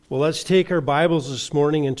Well, let's take our Bibles this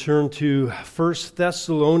morning and turn to 1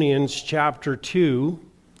 Thessalonians chapter 2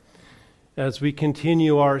 as we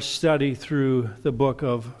continue our study through the book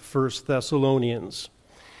of 1 Thessalonians.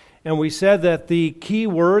 And we said that the key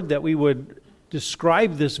word that we would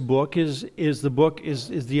describe this book is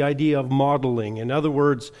the idea of modeling. In other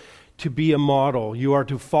words, to be a model. You are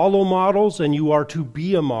to follow models and you are to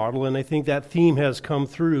be a model. And I think that theme has come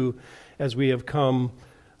through as we have come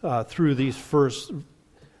through these first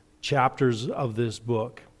chapters of this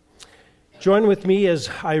book. Join with me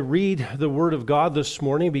as I read the Word of God this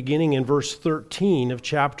morning, beginning in verse 13 of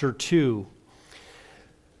chapter 2.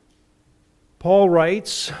 Paul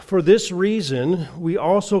writes, "For this reason we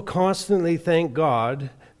also constantly thank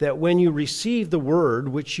God that when you received the word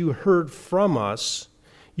which you heard from us,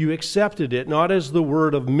 you accepted it not as the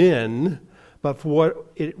word of men, but for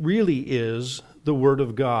what it really is, the word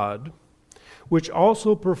of God, which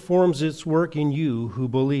also performs its work in you who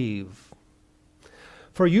believe.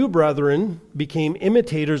 For you, brethren, became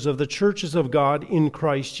imitators of the churches of God in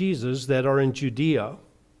Christ Jesus that are in Judea.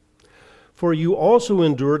 For you also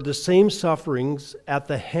endured the same sufferings at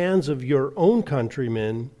the hands of your own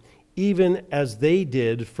countrymen, even as they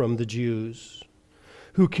did from the Jews,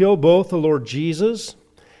 who killed both the Lord Jesus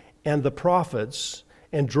and the prophets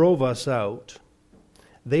and drove us out.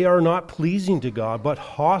 They are not pleasing to God, but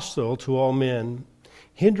hostile to all men,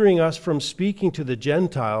 hindering us from speaking to the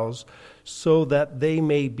Gentiles so that they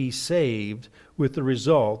may be saved, with the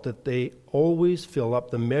result that they always fill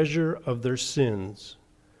up the measure of their sins.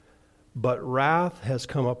 But wrath has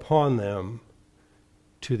come upon them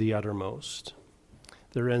to the uttermost."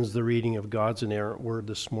 There ends the reading of God's inerrant word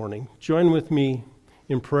this morning. Join with me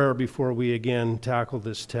in prayer before we again tackle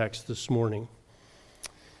this text this morning.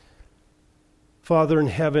 Father in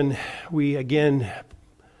heaven, we again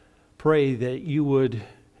pray that you would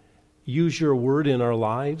use your word in our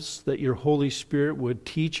lives, that your Holy Spirit would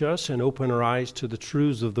teach us and open our eyes to the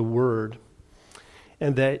truths of the word,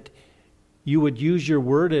 and that you would use your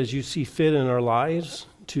word as you see fit in our lives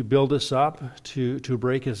to build us up, to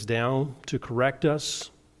break us down, to correct us,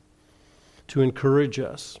 to encourage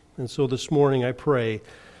us. And so this morning I pray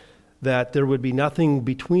that there would be nothing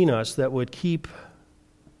between us that would keep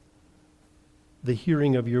the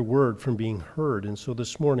hearing of your word from being heard. And so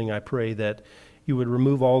this morning I pray that you would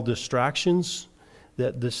remove all distractions,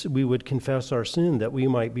 that we would confess our sin, that we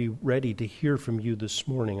might be ready to hear from you this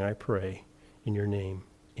morning, I pray. In your name,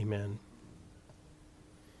 amen.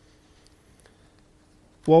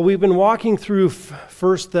 Well, we've been walking through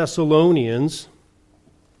 1 Thessalonians,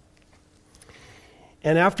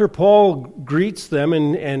 and after Paul greets them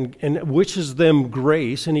and wishes them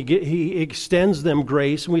grace, and he extends them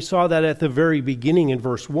grace, and we saw that at the very beginning in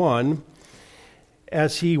verse 1,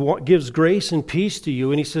 as he gives grace and peace to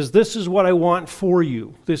you, and he says, this is what I want for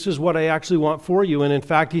you. This is what I actually want for you. And in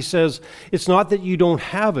fact, he says, it's not that you don't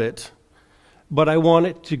have it, but I want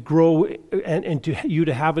it to grow and to you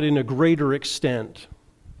to have it in a greater extent.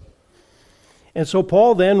 And so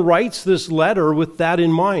Paul then writes this letter with that in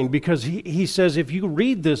mind, because he says if you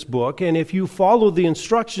read this book and if you follow the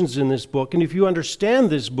instructions in this book and if you understand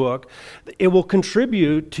this book, it will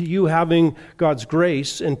contribute to you having God's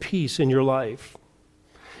grace and peace in your life.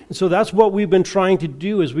 And so that's what we've been trying to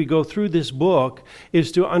do as we go through this book,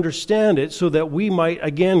 is to understand it so that we might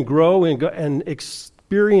again grow and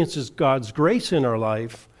experience God's grace in our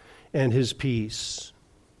life and his peace.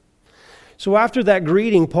 So after that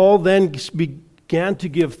greeting, Paul then began to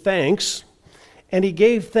give thanks, and he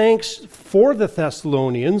gave thanks for the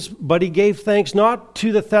Thessalonians, but he gave thanks not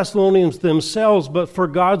to the Thessalonians themselves, but for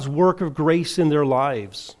God's work of grace in their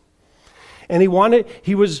lives. And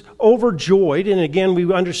he was overjoyed, and again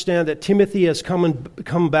we understand that Timothy has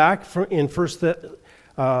come back in 1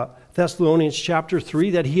 Thessalonians chapter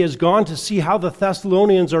 3, that he has gone to see how the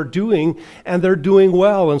Thessalonians are doing, and they're doing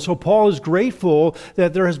well. And so Paul is grateful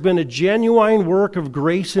that there has been a genuine work of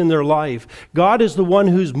grace in their life. God is the one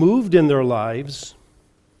who's moved in their lives.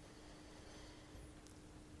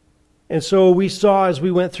 And so we saw, as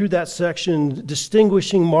we went through that section,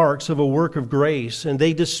 distinguishing marks of a work of grace. And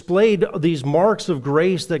they displayed these marks of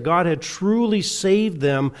grace that God had truly saved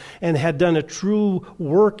them and had done a true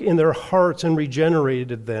work in their hearts and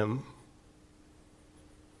regenerated them.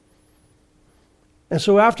 And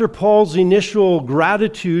so after Paul's initial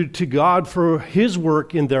gratitude to God for his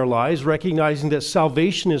work in their lives, recognizing that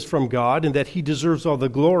salvation is from God and that he deserves all the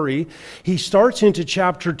glory, he starts into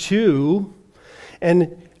chapter 2,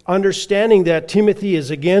 and understanding that Timothy has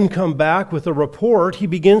again come back with a report, he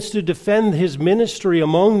begins to defend his ministry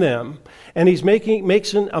among them. And he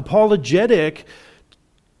makes an apologetic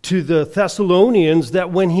to the Thessalonians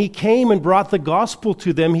that when he came and brought the gospel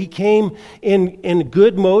to them, he came in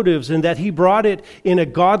good motives, and that he brought it in a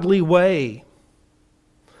godly way.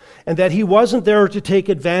 And that he wasn't there to take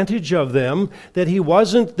advantage of them, that he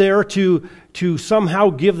wasn't there to somehow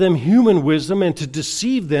give them human wisdom and to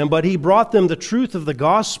deceive them, but he brought them the truth of the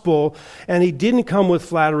gospel, and he didn't come with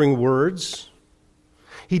flattering words.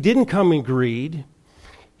 He didn't come in greed.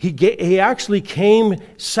 He actually came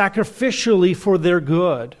sacrificially for their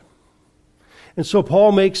good. And so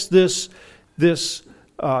Paul makes this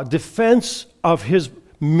defense of his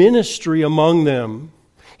ministry among them.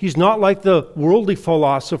 He's not like the worldly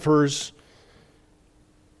philosophers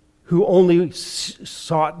who only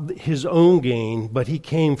sought his own gain, but he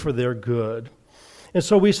came for their good. And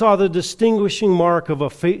so we saw the distinguishing mark of a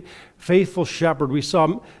faithful shepherd. We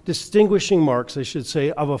saw distinguishing marks, I should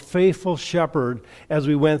say, of a faithful shepherd as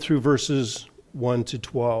we went through verses 1 to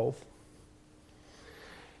 12.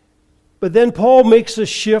 But then Paul makes a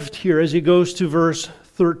shift here as he goes to verse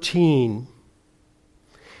 13.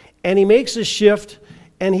 And he makes a shift,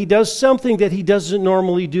 and he does something that he doesn't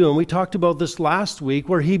normally do. And we talked about this last week,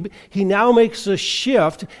 where he now makes a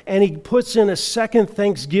shift, and he puts in a second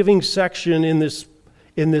Thanksgiving section in this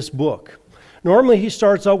book. Normally he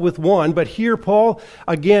starts out with one, but here Paul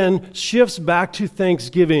again shifts back to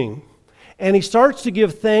Thanksgiving. And he starts to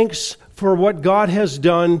give thanks for what God has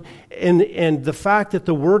done and the fact that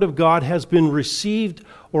the Word of God has been received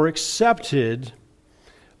or accepted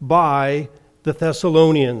by the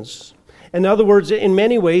Thessalonians. In other words, in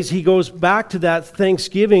many ways, he goes back to that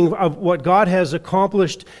thanksgiving of what God has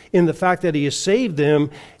accomplished in the fact that he has saved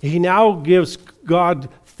them. He now gives God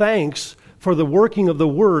thanks for the working of the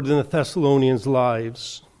Word in the Thessalonians'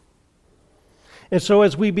 lives. And so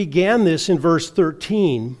as we began this in verse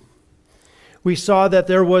 13, we saw that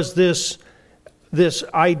there was this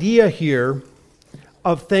idea here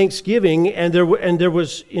of thanksgiving, and there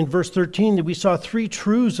was, in verse 13, that we saw three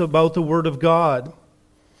truths about the Word of God.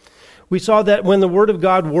 We saw that when the Word of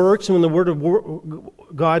God works and when the Word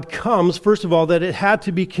of God comes, first of all, that it had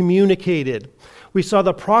to be communicated. We saw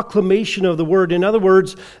the proclamation of the Word. In other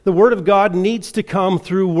words, the Word of God needs to come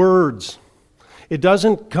through words. It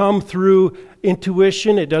doesn't come through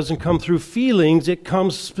intuition. It doesn't come through feelings. It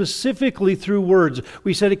comes specifically through words.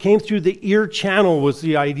 We said it came through the ear channel was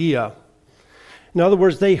the idea. In other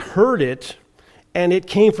words, they heard it, and it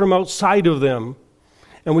came from outside of them.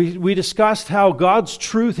 And we discussed how God's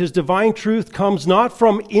truth, His divine truth, comes not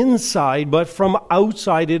from inside, but from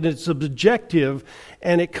outside. And it's objective,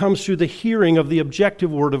 and it comes through the hearing of the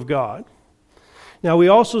objective Word of God. Now, we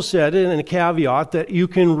also said, in a caveat, that you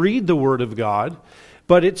can read the Word of God,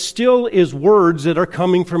 but it still is words that are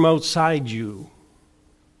coming from outside you.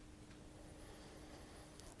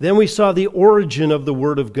 Then we saw the origin of the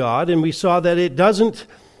Word of God, and we saw that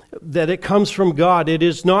it comes from God. It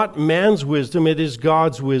is not man's wisdom, it is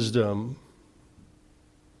God's wisdom.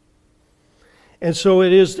 And so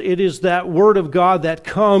it is that Word of God that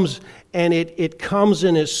comes, and it comes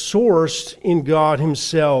and is sourced in God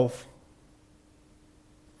Himself.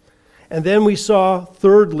 And then we saw,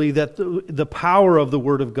 thirdly, that the power of the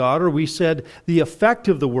Word of God, or we said the effect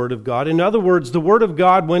of the Word of God. In other words, the Word of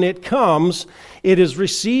God, when it comes, it is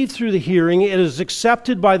received through the hearing, it is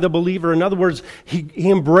accepted by the believer. In other words, he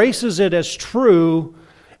embraces it as true,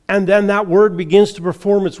 and then that Word begins to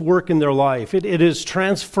perform its work in their life. It is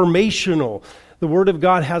transformational. The Word of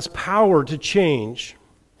God has power to change.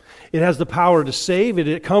 It has the power to save.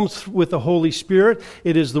 It comes with the Holy Spirit.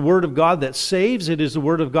 It is the Word of God that saves. It is the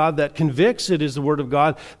Word of God that convicts. It is the Word of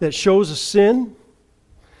God that shows a sin.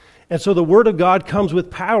 And so the Word of God comes with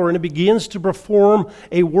power, and it begins to perform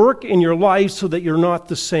a work in your life so that you're not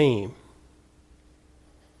the same.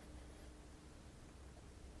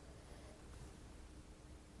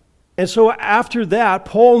 And so after that,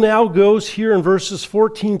 Paul now goes here in verses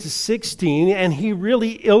 14 to 16, and he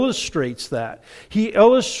really illustrates that. He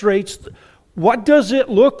illustrates what does it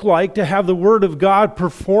look like to have the Word of God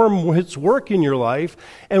perform its work in your life,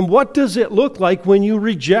 and what does it look like when you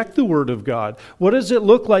reject the Word of God? What does it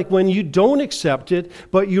look like when you don't accept it,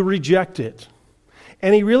 but you reject it?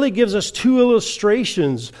 And he really gives us two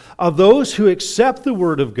illustrations of those who accept the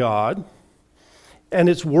Word of God and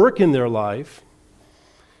its work in their life,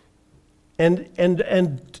 and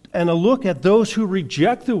a look at those who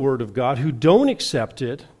reject the Word of God, who don't accept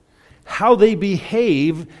it, how they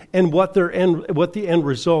behave, and what the end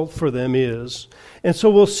result for them is. And so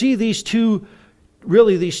we'll see these two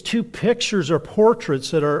pictures or portraits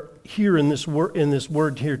that are here in this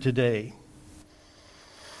word here today.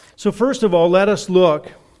 So first of all, let us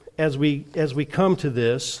look as we come to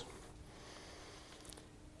this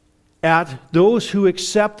at those who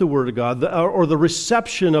accept the Word of God, or the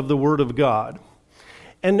reception of the Word of God.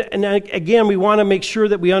 And again, we want to make sure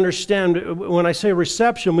that we understand, when I say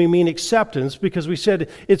reception, we mean acceptance, because we said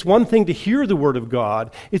it's one thing to hear the Word of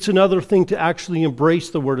God, it's another thing to actually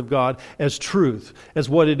embrace the Word of God as truth, as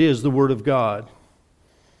what it is, the Word of God.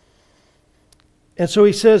 And so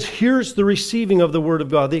he says, here's the receiving of the Word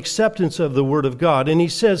of God, the acceptance of the Word of God. And he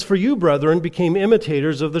says, for you, brethren, became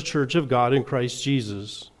imitators of the church of God in Christ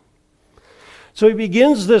Jesus. So he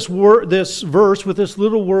begins this verse with this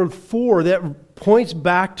little word for that points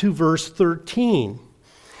back to verse 13.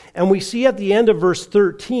 And we see at the end of verse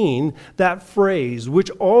 13 that phrase, which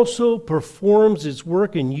also performs its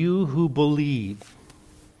work in you who believe.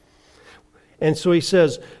 And so he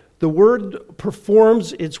says, the word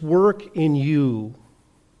performs its work in you.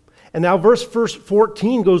 And now verse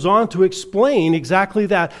 14 goes on to explain exactly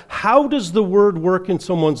that. How does the word work in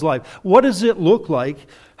someone's life? What does it look like?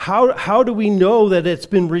 How do we know that it's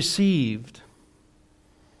been received?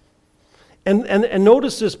 And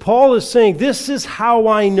notice this, Paul is saying, this is how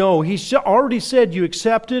I know. He's already said you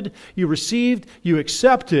accepted, you received, you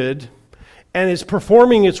accepted, and it's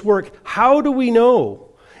performing its work. How do we know?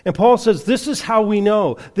 And Paul says, this is how we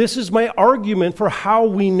know. This is my argument for how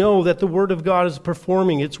we know that the Word of God is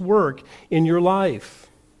performing its work in your life.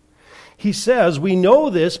 He says, we know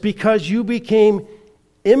this because you became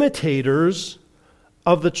imitators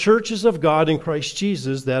of the churches of God in Christ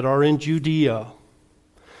Jesus that are in Judea.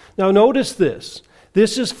 Now notice this.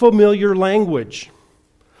 This is familiar language.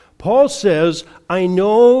 Paul says, I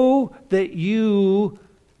know that you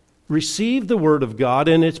received the Word of God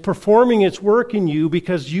and it's performing its work in you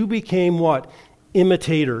because you became what?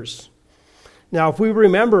 Imitators. Now if we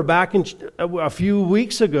remember back in a few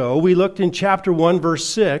weeks ago, we looked in chapter 1 verse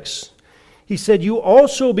 6. He said, you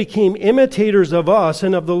also became imitators of us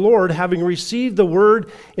and of the Lord, having received the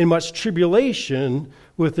word in much tribulation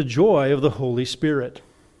with the joy of the Holy Spirit.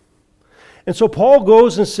 And so Paul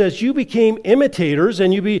goes and says, you became imitators,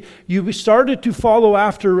 and you started to follow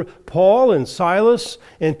after Paul and Silas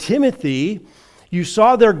and Timothy. You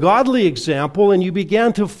saw their godly example, and you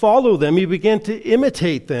began to follow them. You began to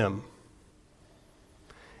imitate them.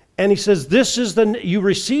 And he says, you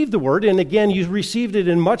received the word, and again, you received it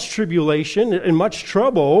in much tribulation, in much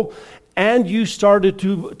trouble, and you started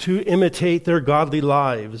to imitate their godly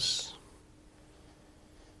lives.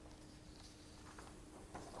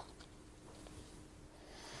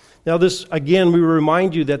 Now this, again, we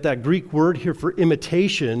remind you that Greek word here for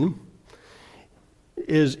imitation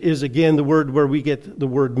is again the word where we get the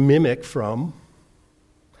word mimic from.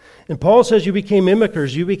 And Paul says you became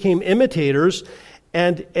mimickers, you became imitators,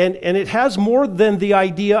 and it has more than the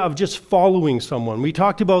idea of just following someone. We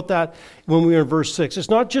talked about that when we were in verse 6.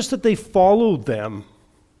 It's not just that they followed them.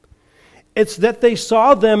 It's that they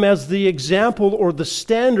saw them as the example or the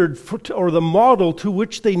standard or the model to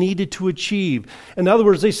which they needed to achieve. In other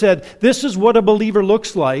words, they said, this is what a believer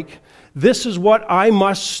looks like. This is what I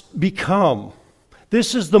must become.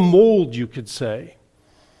 This is the mold, you could say.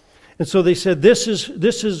 And so they said,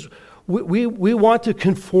 we want to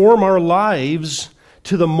conform our lives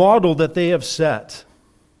to the model that they have set.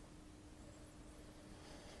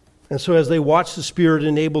 And so as they watched the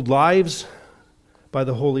Spirit-enabled lives by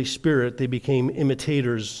the Holy Spirit, they became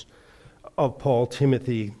imitators of Paul,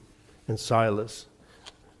 Timothy, and Silas,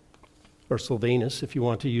 or Silvanus, if you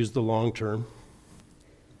want to use the long term.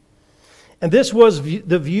 And this was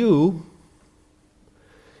the view.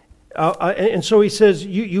 And so he says,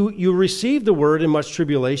 you received the word in much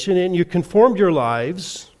tribulation, and you conformed your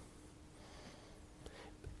lives.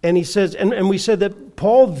 And he says, and we said that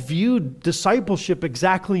Paul viewed discipleship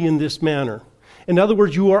exactly in this manner. In other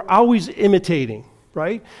words, you are always imitating,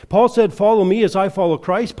 right? Paul said, follow me as I follow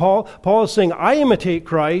Christ. Paul is saying, I imitate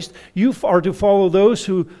Christ. You are to follow those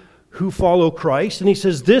who follow Christ. And he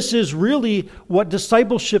says, this is really what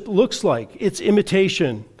discipleship looks like. It's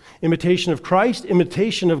imitation. Imitation of Christ,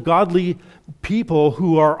 imitation of godly people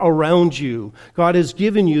who are around you. God has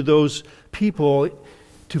given you those people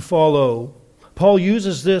to follow. Paul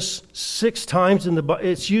uses this 6 times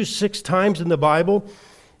it's used 6 times in the Bible,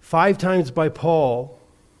 5 times by Paul.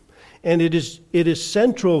 And it is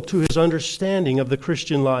central to his understanding of the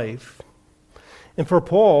Christian life. And for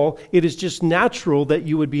Paul, it is just natural that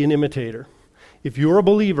you would be an imitator. If you're a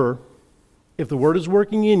believer, if the word is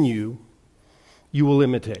working in you, you will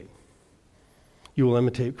imitate. You will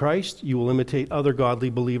imitate Christ. You will imitate other godly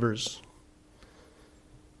believers.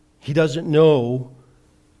 He doesn't know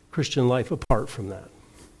Christian life apart from that.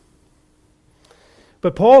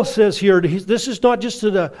 But Paul says here, this is not just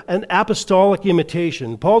an apostolic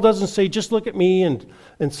imitation. Paul doesn't say, just look at me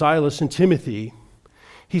and Silas and Timothy.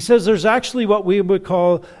 He says there's actually what we would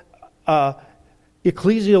call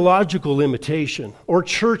ecclesiological imitation or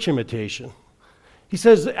church imitation. He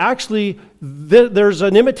says actually there's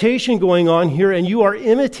an imitation going on here, and you are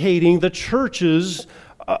imitating the churches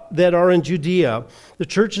that are in Judea, the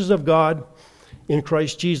churches of God in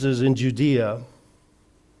Christ Jesus in Judea.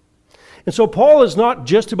 And so Paul is not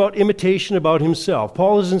just about imitation about himself.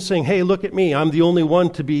 Paul isn't saying, hey, look at me, I'm the only one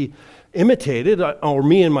to be imitated, or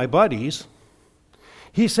me and my buddies.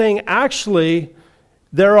 He's saying, actually,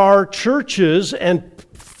 there are churches and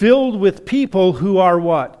filled with people who are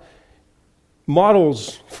what?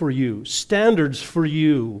 Models for you, standards for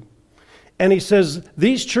you. And he says,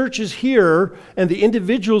 these churches here and the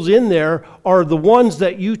individuals in there are the ones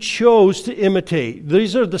that you chose to imitate.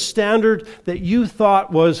 These are the standard that you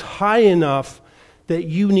thought was high enough that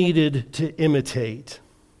you needed to imitate.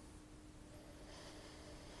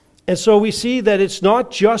 And so we see that it's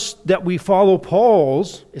not just that we follow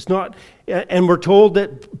Paul's, it's not, and we're told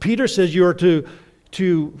that Peter says you are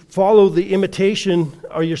to follow the imitation,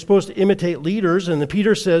 or you're supposed to imitate leaders, and then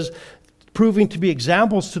Peter says, proving to be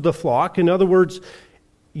examples to the flock. In other words,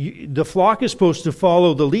 the flock is supposed to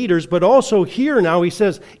follow the leaders, but also here now he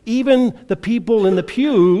says, even the people in the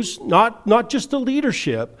pews, not just the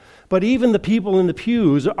leadership, but even the people in the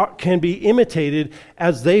pews can be imitated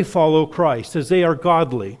as they follow Christ, as they are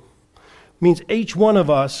godly. It means each one of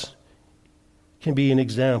us can be an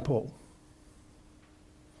example.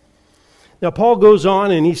 Now Paul goes on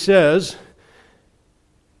and he says,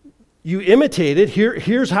 you imitated,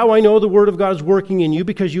 here's how I know the Word of God is working in you,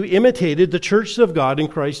 because you imitated the churches of God in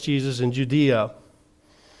Christ Jesus in Judea.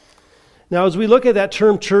 Now, as we look at that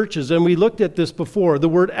term churches, and we looked at this before, the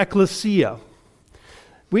word ecclesia,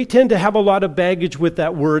 we tend to have a lot of baggage with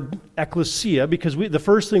that word ecclesia, because the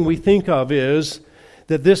first thing we think of is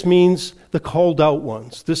that this means the called out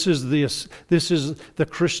ones. This is the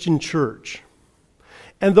Christian church.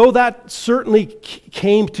 And though that certainly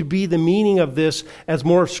came to be the meaning of this as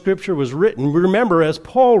more Scripture was written, remember, as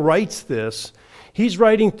Paul writes this, he's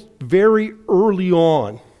writing very early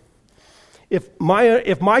on. If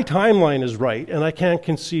my timeline is right, and I can't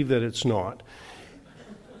conceive that it's not,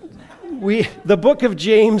 the book of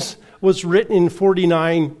James was written in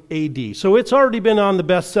 49 AD. So it's already been on the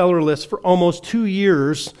bestseller list for almost 2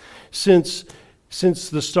 years since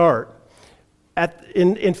the start.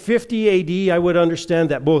 In 50 AD, I would understand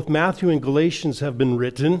that both Matthew and Galatians have been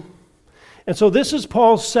written. And so this is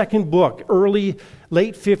Paul's second book,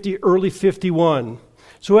 late 50, early 51.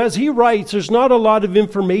 So as he writes, there's not a lot of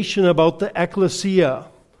information about the ecclesia,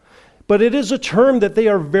 but it is a term that they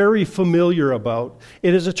are very familiar about.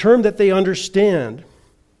 It is a term that they understand.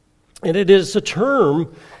 And it is a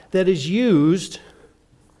term that is used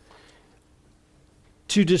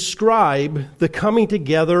to describe the coming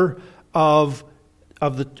together of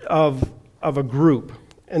a group.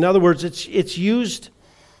 In other words, it's used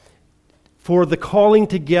for the calling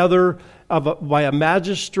together by a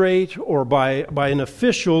magistrate or by an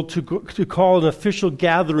official to call an official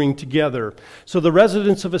gathering together. So the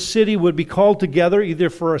residents of a city would be called together either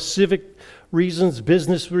for a civic reasons,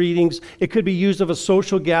 business readings. It could be used of a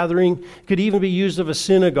social gathering. It could even be used of a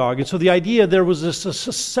synagogue. And so the idea there was this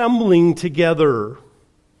assembling together.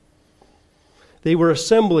 They were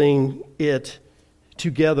assembling it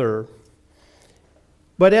together.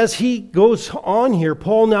 But as he goes on here,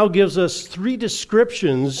 Paul now gives us 3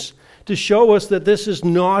 descriptions to show us that this is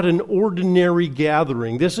not an ordinary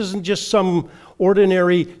gathering. This isn't just some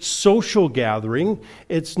ordinary social gathering.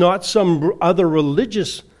 It's not some other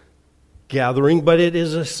religious gathering, but it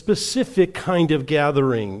is a specific kind of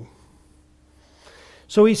gathering.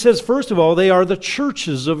 So he says, first of all, they are the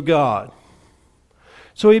churches of God.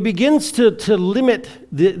 So he begins to limit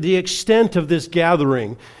the extent of this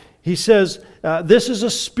gathering. He says, this is a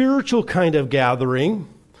spiritual kind of gathering.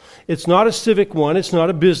 It's not a civic one. It's not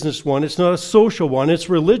a business one. It's not a social one. It's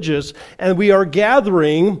religious. And we are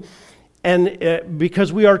gathering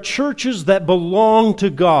because we are churches that belong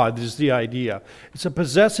to God, is the idea. It's a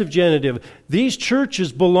possessive genitive. These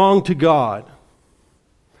churches belong to God.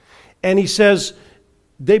 And he says,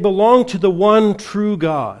 they belong to the one true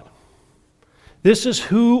God. This is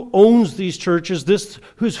who owns these churches. This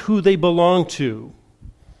is who they belong to.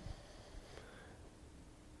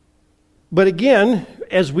 But again,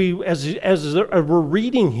 as we're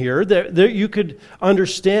reading here, there you could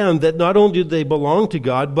understand that not only do they belong to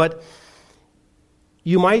God, but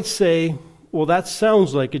you might say, well, that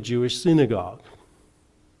sounds like a Jewish synagogue,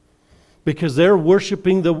 because they're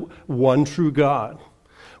worshiping the one true God.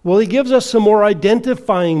 Well, he gives us some more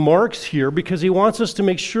identifying marks here because he wants us to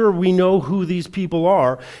make sure we know who these people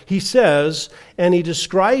are. He says, and he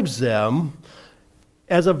describes them,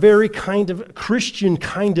 as a very kind of Christian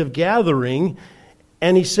kind of gathering.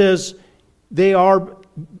 And he says they are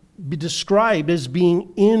described as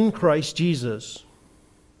being in Christ Jesus.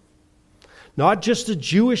 Not just a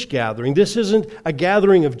Jewish gathering. This isn't a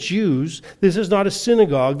gathering of Jews. This is not a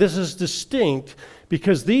synagogue. This is distinct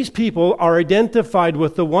because these people are identified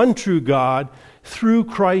with the one true God through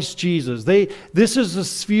Christ Jesus. This is the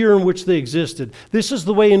sphere in which they existed. This is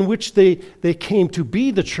the way in which they came to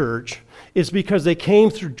be the church, is because they came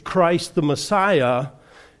through Christ the Messiah,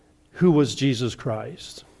 who was Jesus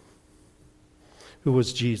Christ, who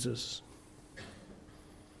was Jesus.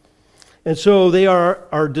 And so they are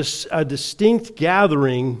a distinct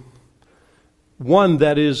gathering, one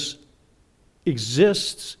that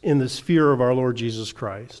exists in the sphere of our Lord Jesus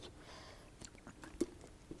Christ.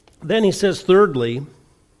 Then he says, thirdly,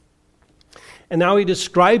 and now he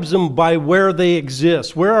describes them by where they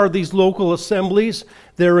exist. Where are these local assemblies?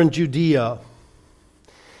 They're in Judea.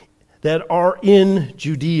 That are in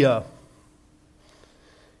Judea.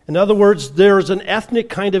 In other words, there's an ethnic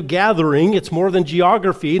kind of gathering. It's more than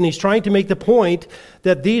geography. And he's trying to make the point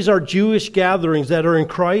that these are Jewish gatherings that are in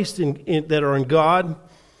Christ, that are in God.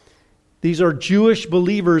 These are Jewish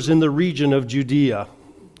believers in the region of Judea.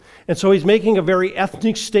 And so he's making a very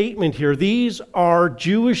ethnic statement here. These are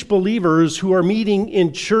Jewish believers who are meeting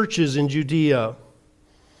in churches in Judea.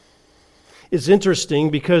 It's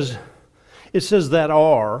interesting because it says that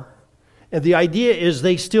are, and the idea is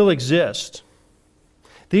they still exist.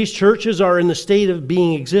 These churches are in the state of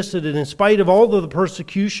being existed, and in spite of all of the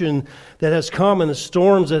persecution that has come and the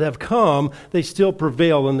storms that have come, they still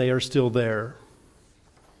prevail and they are still there.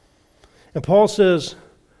 And Paul says,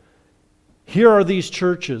 here are these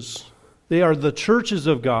churches. They are the churches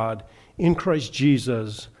of God in Christ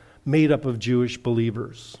Jesus, made up of Jewish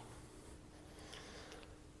believers.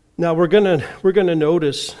 Now we're going to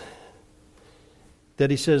notice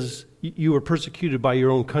that he says, you were persecuted by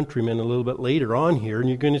your own countrymen a little bit later on here, and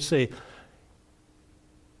you're going to say,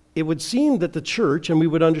 it would seem that the church, and we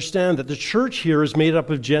would understand that the church here is made up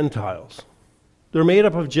of Gentiles. They're made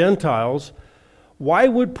up of Gentiles. Why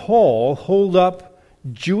would Paul hold up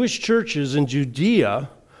Jewish churches in Judea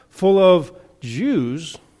full of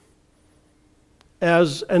Jews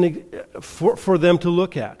as for them to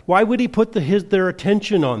look at? Why would he put their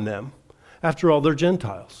attention on them? After all, they're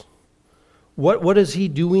Gentiles. What is he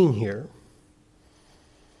doing here?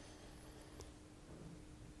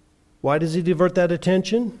 Why does he divert that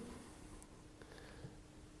attention?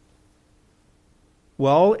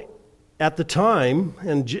 Well, at the time,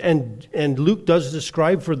 and Luke does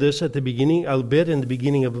describe for this at the beginning, a bit in the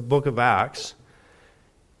beginning of the book of Acts,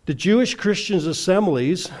 the Jewish Christians'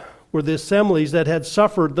 assemblies were the assemblies that had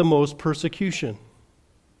suffered the most persecution.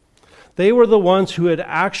 They were the ones who had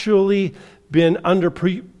actually been under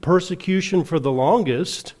persecution for the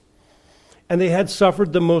longest, and they had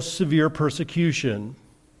suffered the most severe persecution.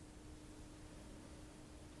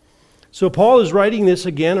 So Paul is writing this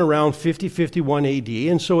again around 50-51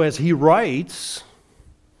 AD, and so as he writes,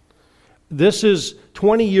 this is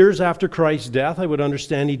 20 years after Christ's death. I would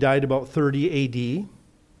understand he died about 30 AD.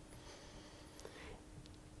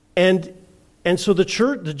 And so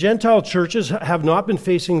the Gentile churches have not been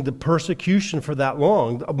facing the persecution for that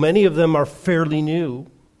long. Many of them are fairly new.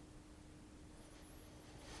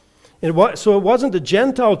 So it wasn't the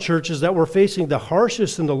Gentile churches that were facing the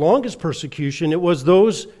harshest and the longest persecution. It was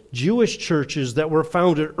those Jewish churches that were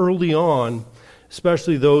founded early on,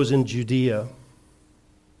 especially those in Judea.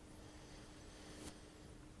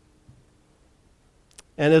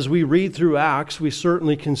 And as we read through Acts, we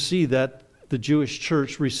certainly can see that the Jewish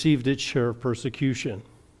church received its share of persecution.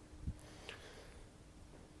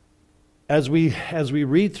 As we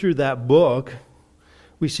read through that book,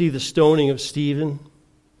 we see the stoning of Stephen.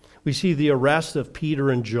 We see the arrest of Peter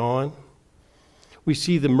and John. We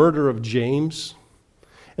see the murder of James.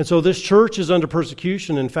 And so this church is under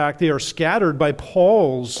persecution. In fact, they are scattered by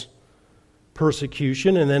Paul's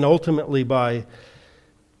persecution and then ultimately by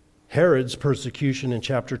Herod's persecution in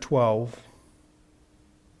chapter 12.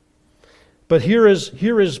 But here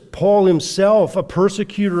is Paul himself, a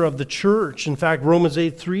persecutor of the church. In fact, Acts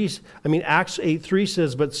 8:3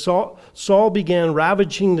 says, but Saul began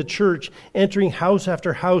ravaging the church, entering house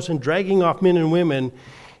after house and dragging off men and women.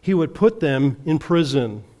 He would put them in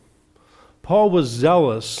prison. Paul was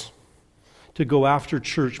zealous to go after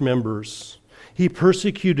church members. He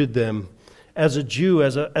persecuted them as a Jew,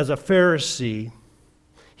 as a Pharisee.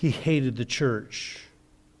 He hated the church.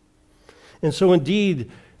 And so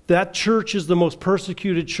indeed, that church is the most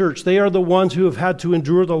persecuted church. They are the ones who have had to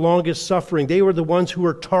endure the longest suffering. They were the ones who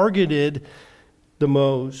were targeted the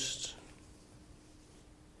most.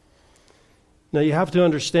 Now you have to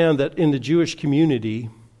understand that in the Jewish community,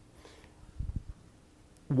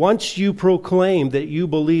 once you proclaim that you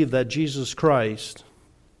believe that Jesus Christ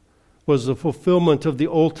was the fulfillment of the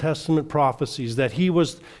Old Testament prophecies, that he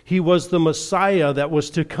was the Messiah that was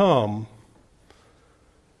to come,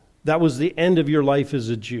 that was the end of your life as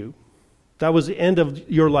a Jew. That was the end of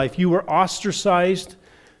your life. You were ostracized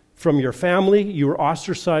from your family. You were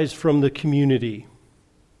ostracized from the community.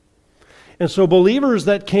 And so believers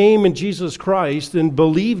that came in Jesus Christ and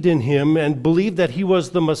believed in him and believed that he was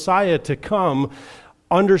the Messiah to come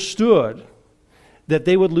understood that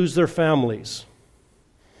they would lose their families.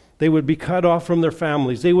 They would be cut off from their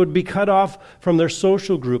families. They would be cut off from their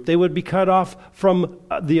social group. They would be cut off from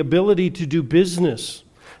the ability to do business.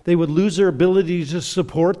 They would lose their ability to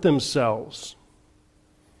support themselves.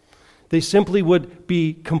 They simply would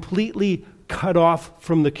be completely cut off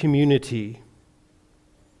from the community.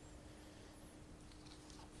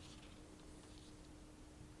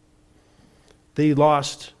 They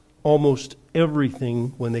lost almost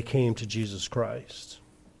everything when they came to Jesus Christ.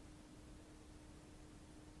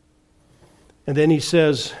 And then he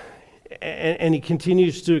says, and he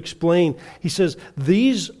continues to explain, he says,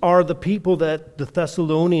 these are the people that the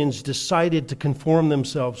Thessalonians decided to conform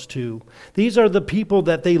themselves to. These are the people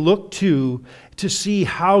that they looked to see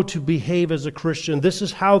how to behave as a Christian. This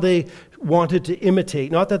is how they wanted to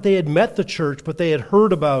imitate. Not that they had met the church, but they had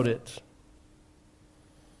heard about it.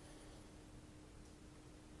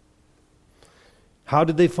 How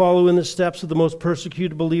did they follow in the steps of the most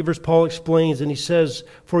persecuted believers? Paul explains, and he says,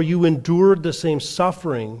 for you endured the same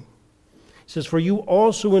suffering. He says, for you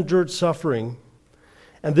also endured suffering.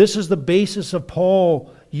 And this is the basis of Paul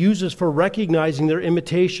uses for recognizing their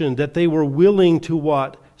imitation, that they were willing to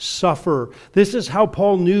what? Suffer. This is how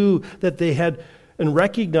Paul knew that they had and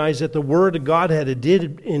recognized that the word of God had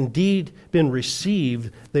indeed been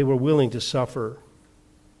received. They were willing to suffer.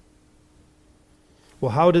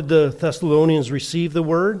 Well, how did the Thessalonians receive the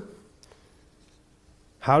word?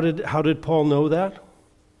 How did Paul know that?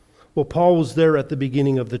 Well, Paul was there at the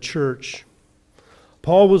beginning of the church.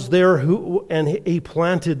 Paul was there and he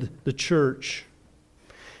planted the church.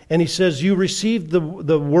 And he says, you received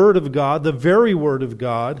the word of God, the very word of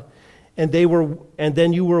God, and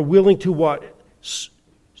then you were willing to what?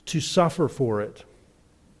 To suffer for it.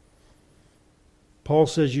 Paul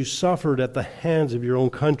says you suffered at the hands of your own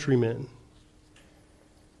countrymen.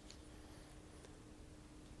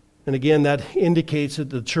 And again, that indicates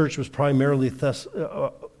that the church was primarily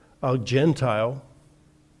a Gentile.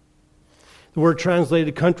 The word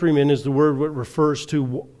translated countryman is the word that refers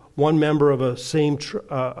to one member of the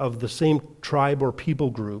same tribe or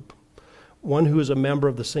people group. One who is a member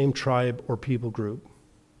of the same tribe or people group.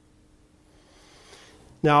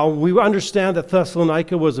 Now, we understand that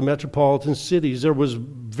Thessalonica was a metropolitan city. There was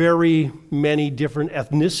very many different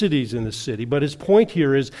ethnicities in the city. But his point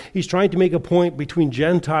here is he's trying to make a point between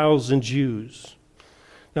Gentiles and Jews.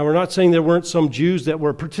 Now, we're not saying there weren't some Jews that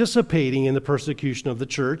were participating in the persecution of the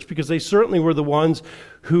church, because they certainly were the ones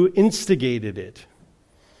who instigated it.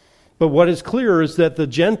 But what is clear is that the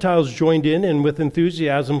Gentiles joined in and with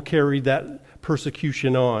enthusiasm carried that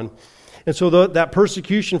persecution on. And so that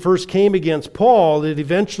persecution first came against Paul, that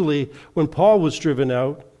eventually, when Paul was driven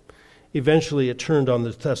out, eventually it turned on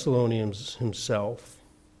the Thessalonians himself.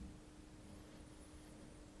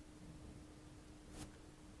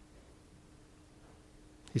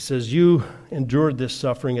 He says, you endured this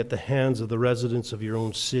suffering at the hands of the residents of your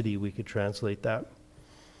own city, we could translate that.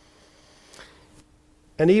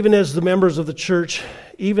 And even as the members of the church,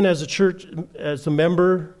 as the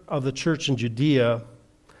member of the church in Judea,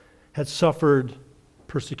 had suffered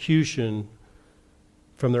persecution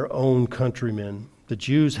from their own countrymen. The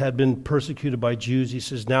Jews had been persecuted by Jews. He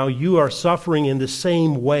says, now you are suffering in the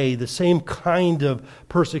same way, the same kind of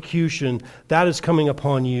persecution that is coming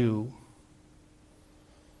upon you.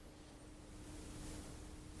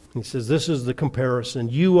 He says, this is the comparison.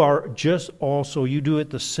 You do it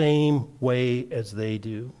the same way as they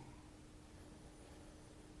do.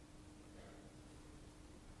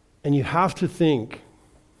 And you have to think,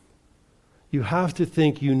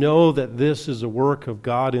 you know that this is a work of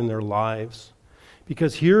God in their lives.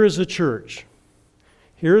 Because here is a church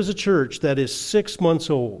that is 6 months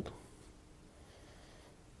old.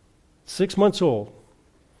 6 months old,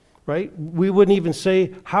 right? We wouldn't even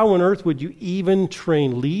say, how on earth would you even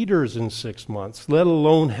train leaders in 6 months, let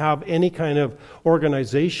alone have any kind of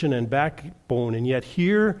organization and backbone? And yet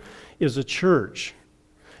here is a church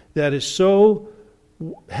that is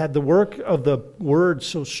had the work of the word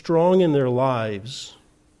so strong in their lives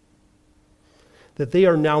that they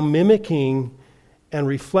are now mimicking and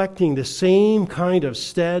reflecting the same kind of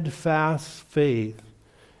steadfast faith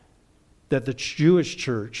that the Jewish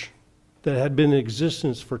church that had been in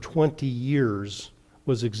existence for 20 years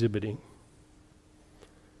was exhibiting.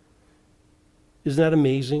 Isn't that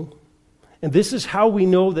amazing? And this is how we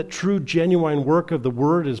know that true, genuine work of the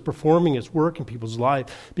Word is performing its work in people's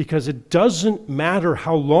lives, because it doesn't matter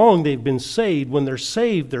how long they've been saved. When they're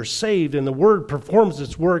saved, and the Word performs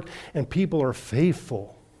its work, and people are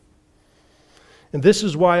faithful. And this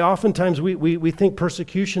is why oftentimes we think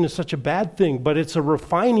persecution is such a bad thing, but it's a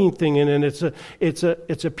refining thing, and it's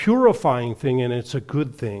a purifying thing, and it's a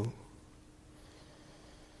good thing.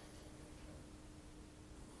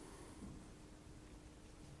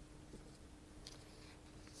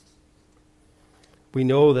 We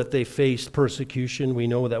know that they faced persecution. We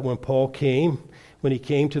know that when he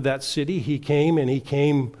came to that city, he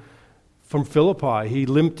came from Philippi. He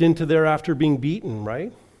limped into there after being beaten,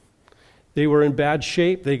 right? They were in bad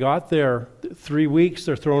shape. They got there 3 weeks.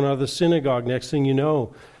 They're thrown out of the synagogue. Next thing you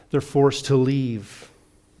know, they're forced to leave.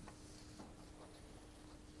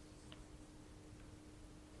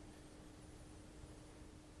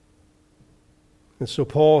 And so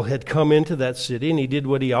Paul had come into that city, and he did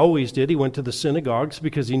what he always did. He went to the synagogues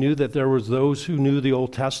because he knew that there was those who knew the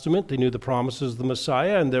Old Testament. They knew the promises of the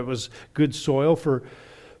Messiah, and there was good soil for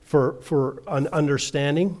an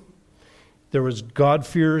understanding. There was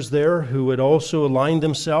God-fearers there who had also aligned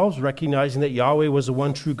themselves, recognizing that Yahweh was the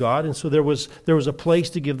one true God. And so there was a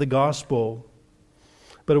place to give the gospel.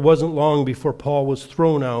 But it wasn't long before Paul was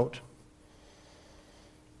thrown out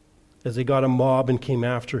as they got a mob and came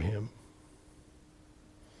after him.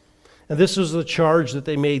 And this is the charge that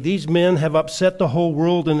they made. These men have upset the whole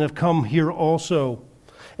world and have come here also.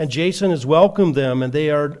 And Jason has welcomed them, and they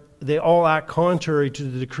all act contrary to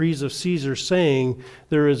the decrees of Caesar, saying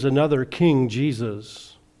there is another king,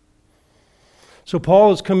 Jesus. So Paul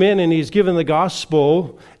has come in and he's given the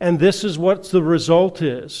gospel, and this is what the result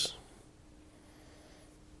is.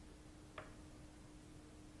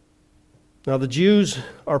 Now the Jews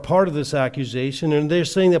are part of this accusation, and they're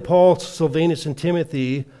saying that Paul, Silvanus, and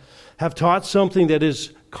Timothy have taught something that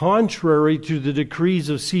is contrary to the decrees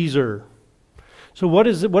of Caesar. So what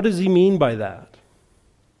does he mean by that?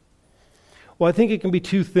 Well, I think it can be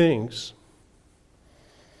two things.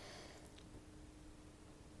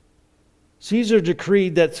 Caesar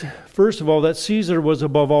decreed that, first of all, that Caesar was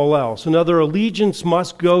above all else. Another allegiance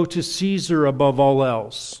must go to Caesar above all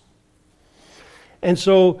else. And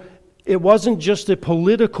so it wasn't just a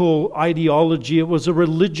political ideology, it was a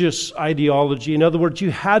religious ideology. In other words, you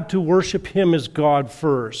had to worship him as God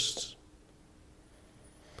first.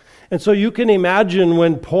 And so you can imagine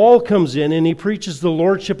when Paul comes in and he preaches the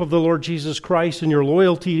lordship of the Lord Jesus Christ, and your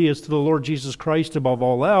loyalty is to the Lord Jesus Christ above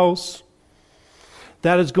all else,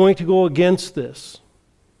 that is going to go against this.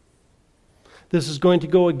 This is going to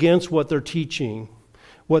go against what they're teaching,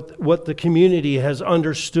 what the community has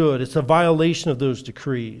understood. It's a violation of those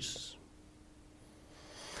decrees.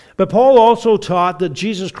 But Paul also taught that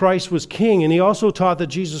Jesus Christ was king, and he also taught that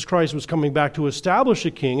Jesus Christ was coming back to establish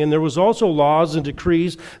a king. And there was also laws and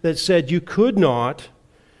decrees that said you could not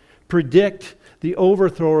predict the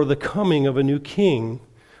overthrow or the coming of a new king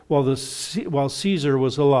while Caesar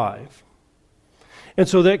was alive. And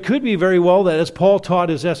so that could be very well that as Paul taught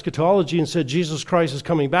his eschatology and said Jesus Christ is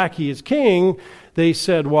coming back, he is king, they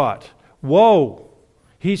said what? Whoa,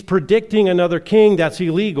 he's predicting another king, that's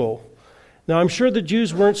illegal. Now, I'm sure the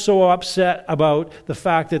Jews weren't so upset about the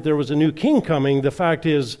fact that there was a new king coming. The fact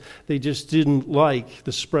is, they just didn't like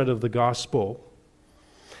the spread of the gospel.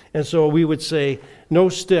 And so we would say, no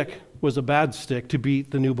stick was a bad stick to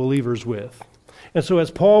beat the new believers with. And so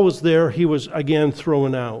as Paul was there, he was again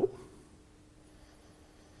thrown out.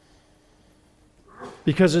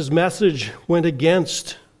 Because his message went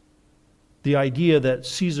against the idea that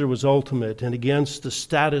Caesar was ultimate and against the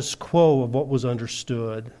status quo of what was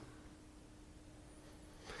understood.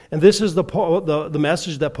 And this is the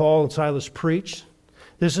message that Paul and Silas preached.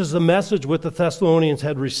 This is the message what the Thessalonians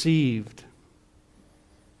had received.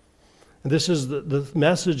 And this is the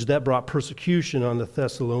message that brought persecution on the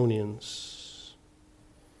Thessalonians.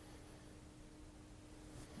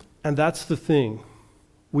 And that's the thing.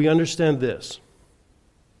 We understand this.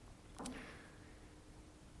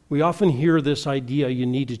 We often hear this idea, you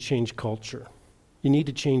need to change culture. You need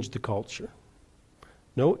to change the culture.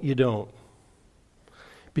 No, you don't.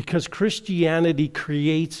 Because Christianity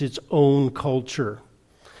creates its own culture.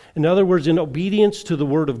 In other words, in obedience to the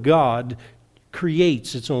Word of God,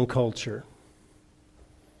 creates its own culture.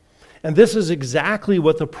 And this is exactly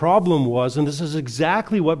what the problem was, and this is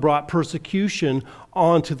exactly what brought persecution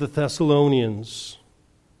onto the Thessalonians.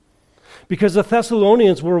 Because the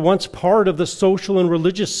Thessalonians were once part of the social and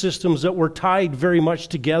religious systems that were tied very much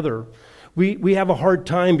together. We have a hard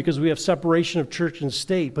time because we have separation of church and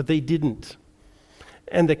state, but they didn't.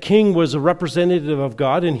 And the king was a representative of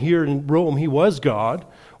God, and here in Rome he was God,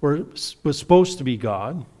 or was supposed to be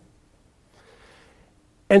God.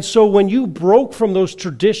 And so when you broke from those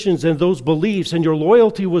traditions and those beliefs, and your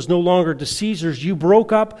loyalty was no longer to Caesar's, you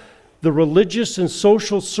broke up the religious and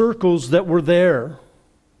social circles that were there.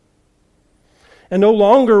 And no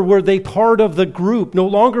longer were they part of the group. No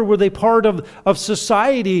longer were they part of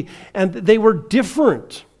society. And they were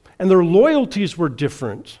different. And their loyalties were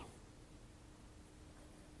different.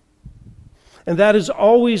 And that is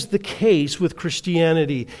always the case with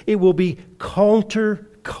Christianity. It will be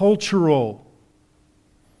countercultural.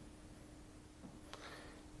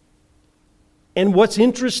 And what's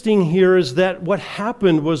interesting here is that what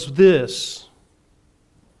happened was this.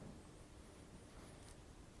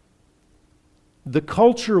 The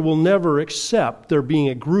culture will never accept there being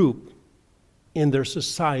a group in their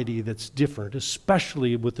society that's different,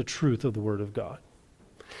 especially with the truth of the Word of God.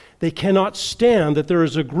 They cannot stand that there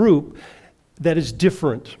is a group that is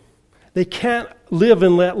different. They can't live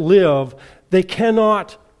and let live. They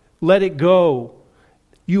cannot let it go.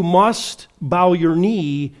 You must bow your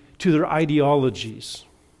knee to their ideologies.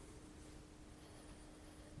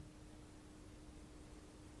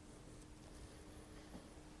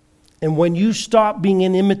 And when you stop being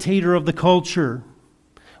an imitator of the culture,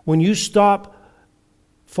 when you stop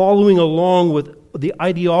following along with the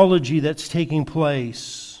ideology that's taking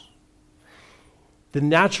place, the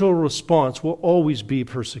natural response will always be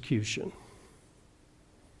persecution.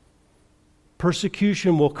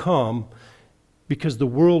 Persecution will come because the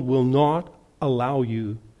world will not allow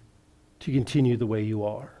you to continue the way you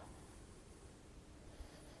are.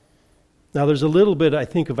 Now, there's a little bit, I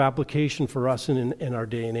think, of application for us in our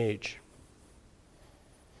day and age,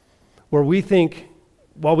 where we think,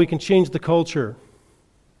 well, we can change the culture.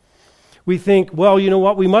 We think, well, you know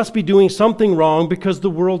what, we must be doing something wrong because the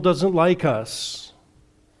world doesn't like us.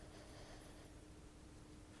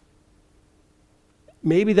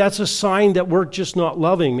 Maybe that's a sign that we're just not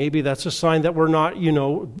loving. Maybe that's a sign that we're not,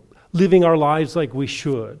 living our lives like we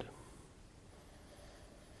should.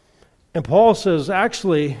 And Paul says,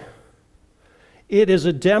 actually, it is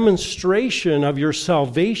a demonstration of your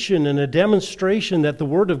salvation and a demonstration that the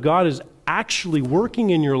Word of God is actually working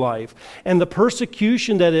in your life. And the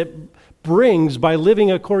persecution that it brings by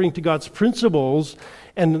living according to God's principles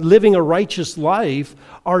and living a righteous life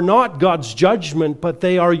are not God's judgment, but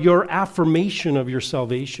they are your affirmation of your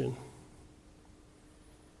salvation.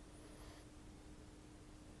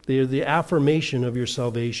 They are the affirmation of your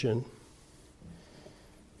salvation.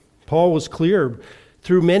 Paul was clear.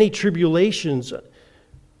 Through many tribulations,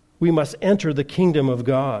 we must enter the kingdom of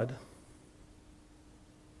God.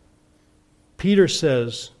 Peter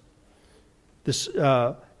says this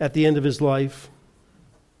at the end of his life.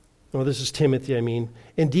 Oh, this is Timothy, I mean.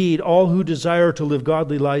 Indeed, all who desire to live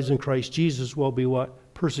godly lives in Christ Jesus will be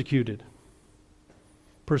what? Persecuted.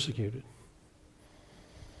 Persecuted.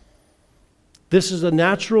 This is a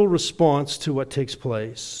natural response to what takes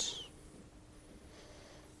place.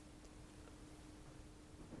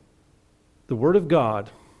 The Word of God,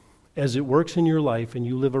 as it works in your life and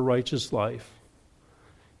you live a righteous life,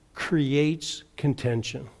 creates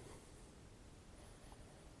contention.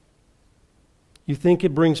 You think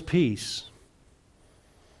it brings peace.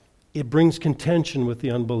 It brings contention with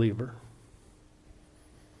the unbeliever.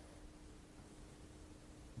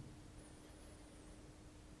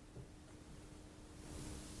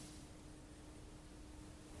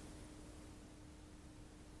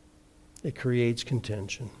 It creates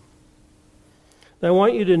contention. Now, I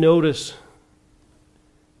want you to notice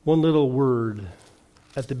one little word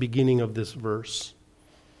at the beginning of this verse.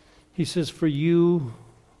 He says, for you,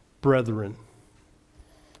 brethren.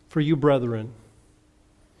 For you, brethren.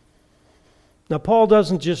 Now, Paul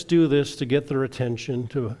doesn't just do this to get their attention,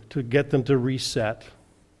 to get them to reset.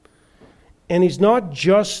 And he's not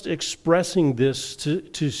just expressing this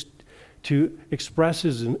to express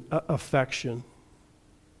his affection.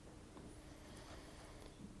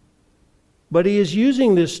 But he is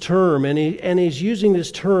using this term, and he's using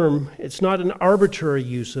this term, it's not an arbitrary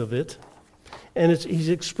use of it, and he's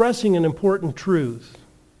expressing an important truth.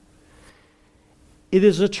 It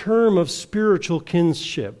is a term of spiritual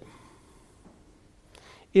kinship.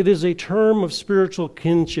 It is a term of spiritual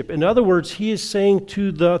kinship. In other words, he is saying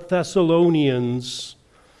to the Thessalonians,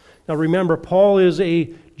 now remember, Paul is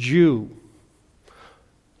a Jew.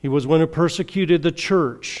 He was one who persecuted the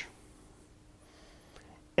church.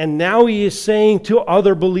 And now he is saying to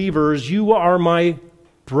other believers, you are my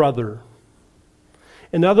brother.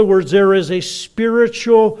 In other words, there is a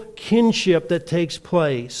spiritual kinship that takes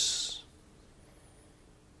place.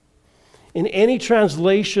 In any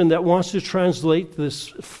translation that wants to translate this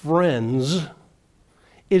friends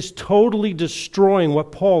is totally destroying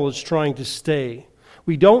what Paul is trying to say.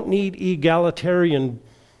 We don't need egalitarian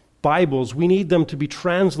Bibles. We need them to be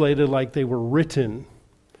translated like they were written.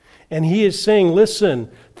 And he is saying, listen,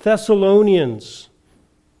 Thessalonians,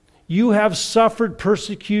 you have suffered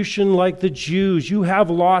persecution like the Jews. You have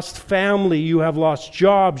lost family. You have lost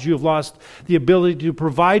jobs. You have lost the ability to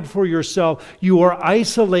provide for yourself. You are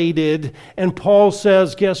isolated. And Paul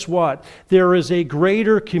says, guess what? There is a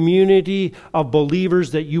greater community of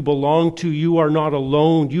believers that you belong to. You are not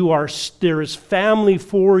alone. There is family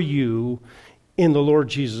for you in the Lord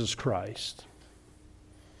Jesus Christ.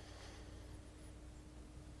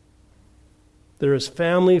 There is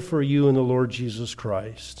family for you in the Lord Jesus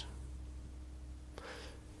Christ.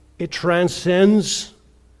 It transcends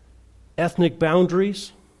ethnic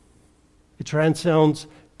boundaries. It transcends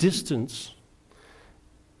distance.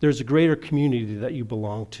 There's a greater community that you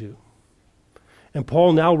belong to. And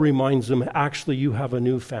Paul now reminds them, actually, you have a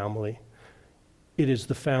new family. It is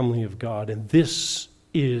the family of God, and this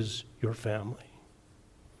is your family.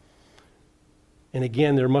 And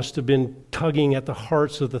again, there must have been tugging at the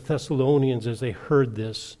hearts of the Thessalonians as they heard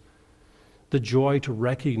this, the joy to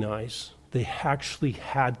recognize they actually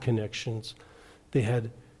had connections. They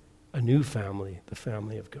had a new family, the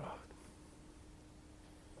family of God.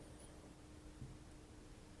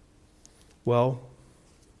 Well,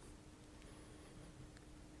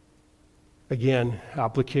 again,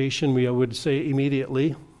 application, we would say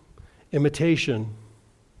immediately, imitation.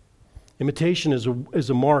 Imitation is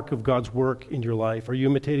a mark of God's work in your life. Are you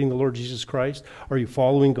imitating the Lord Jesus Christ? Are you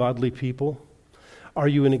following godly people? Are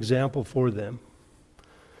you an example for them?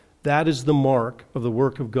 That is the mark of the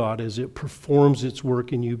work of God as it performs its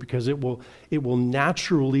work in you, because it will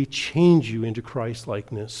naturally change you into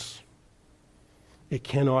Christ-likeness. It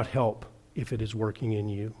cannot help if it is working in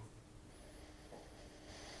you.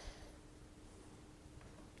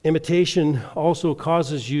 Imitation also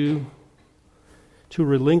causes you to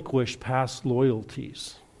relinquish past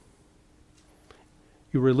loyalties.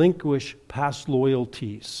 You relinquish past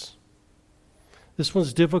loyalties. This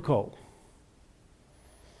one's difficult.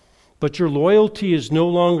 But your loyalty is no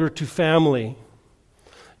longer to family.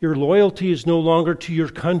 Your loyalty is no longer to your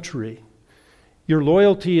country. Your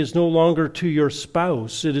loyalty is no longer to your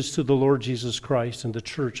spouse. It is to the Lord Jesus Christ and the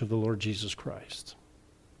church of the Lord Jesus Christ.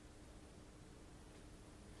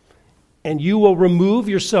 And you will remove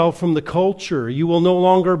yourself from the culture. You will no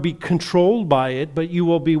longer be controlled by it, but you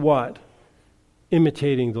will be what?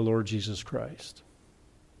 Imitating the Lord Jesus Christ.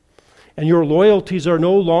 And your loyalties are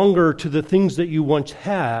no longer to the things that you once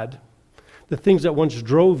had, the things that once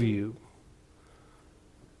drove you,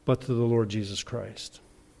 but to the Lord Jesus Christ.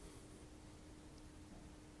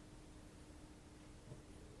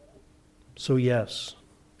 So yes,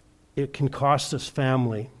 it can cost us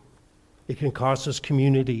family. It can cost us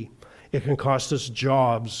community. It can cost us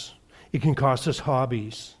jobs. It can cost us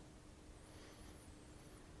hobbies.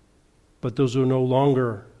 But those are no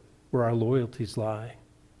longer where our loyalties lie.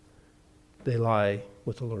 They lie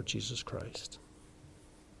with the Lord Jesus Christ.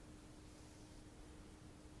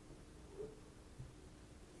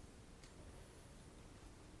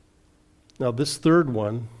 Now, this third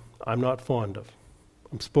one, I'm not fond of.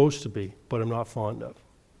 I'm supposed to be, but I'm not fond of.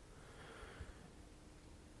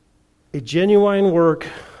 A genuine work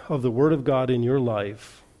of the Word of God in your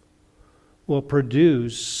life will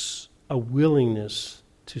produce a willingness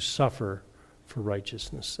to suffer for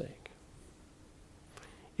righteousness' sake.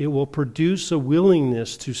 It will produce a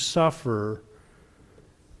willingness to suffer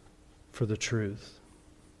for the truth.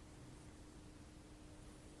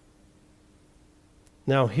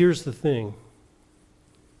 Now, here's the thing.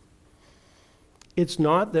 It's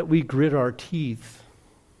not that we grit our teeth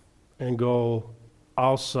and go,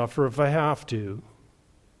 I'll suffer if I have to.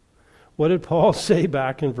 What did Paul say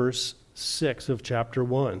back in verse 6 of chapter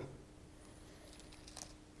 1?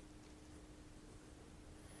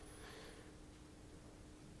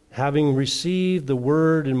 Having received the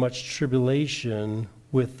word in much tribulation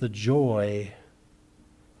with the joy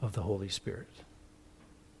of the Holy Spirit.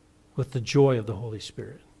 With the joy of the Holy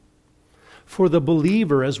Spirit. For the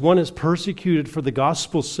believer, as one is persecuted for the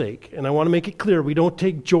gospel's sake, and I want to make it clear, we don't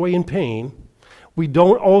take joy in pain. We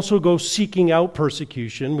don't also go seeking out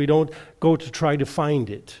persecution. We don't go to try to find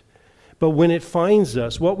it. But when it finds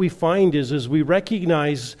us, what we find is we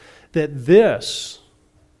recognize that this,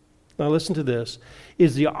 now listen to this,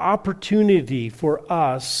 is the opportunity for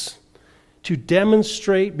us to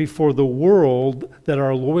demonstrate before the world that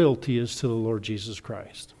our loyalty is to the Lord Jesus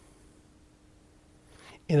Christ.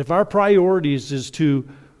 And if our priorities is to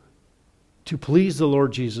please the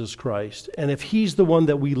Lord Jesus Christ, and if He's the one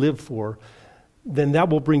that we live for, then that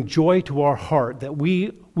will bring joy to our heart, that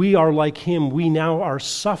we are like Him. We now are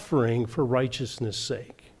suffering for righteousness'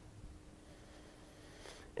 sake.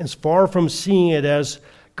 As far from seeing it as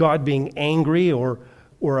God being angry or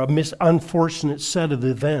a unfortunate set of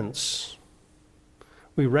events,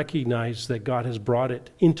 we recognize that God has brought it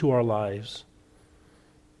into our lives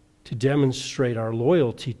to demonstrate our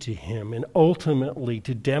loyalty to Him, and ultimately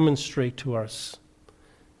to demonstrate to us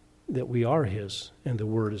that we are His and the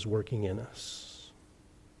Word is working in us.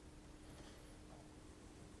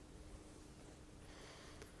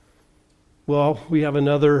 Well, we have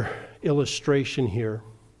another illustration here.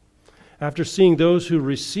 After seeing those who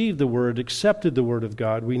received the Word, accepted the Word of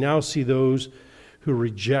God, we now see those who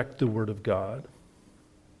reject the Word of God.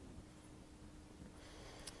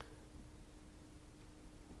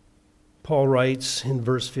 Paul writes in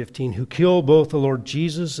verse 15, who killed both the Lord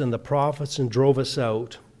Jesus and the prophets and drove us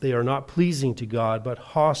out. They are not pleasing to God, but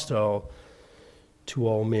hostile to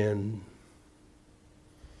all men.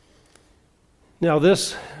 Now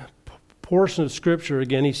this portion of Scripture,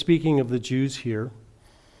 again, he's speaking of the Jews here,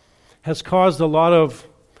 has caused a lot of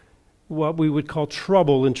what we would call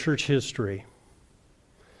trouble in church history.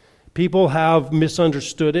 People have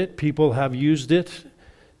misunderstood it. People have used it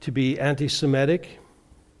to be anti-Semitic.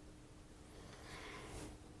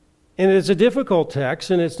 And it's a difficult text,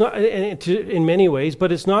 and it's not in many ways,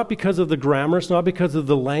 but it's not because of the grammar, it's not because of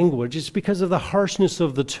the language, it's because of the harshness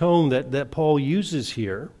of the tone that Paul uses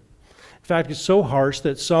here. In fact, it's so harsh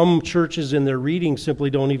that some churches in their reading simply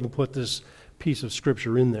don't even put this piece of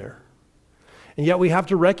Scripture in there. And yet we have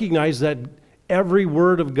to recognize that every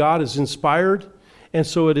word of God is inspired, and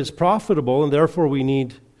so it is profitable, and therefore we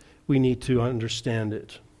need to understand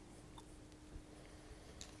it.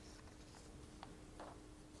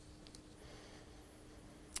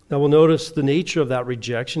 Now we'll notice the nature of that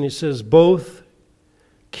rejection. He says, both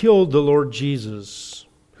killed the Lord Jesus,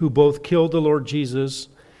 who both killed the Lord Jesus.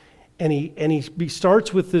 And he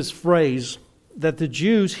starts with this phrase that the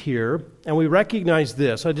Jews here, and we recognize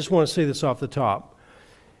this, I just want to say this off the top.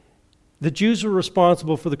 The Jews are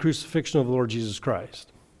responsible for the crucifixion of the Lord Jesus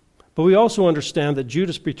Christ. But we also understand that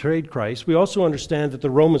Judas betrayed Christ. We also understand that the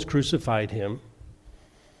Romans crucified him.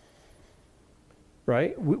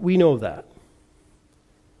 Right? We know that.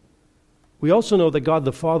 We also know that God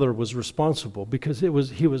the Father was responsible because he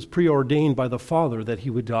was preordained by the Father that he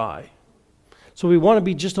would die. So we want to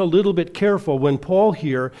be just a little bit careful when Paul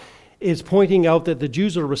here is pointing out that the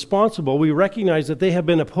Jews are responsible. We recognize that they have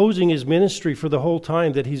been opposing his ministry for the whole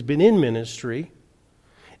time that he's been in ministry.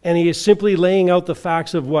 And he is simply laying out the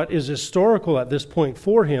facts of what is historical at this point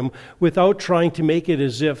for him without trying to make it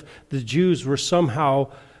as if the Jews were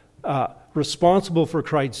somehow responsible for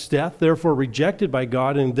Christ's death, therefore rejected by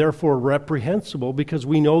God, and therefore reprehensible, because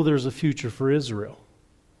we know there's a future for Israel.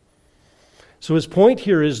 So his point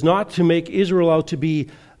here is not to make Israel out to be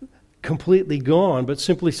completely gone, but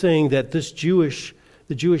simply saying that the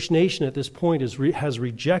Jewish nation at this point has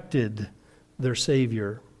rejected their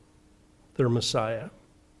Savior, their Messiah.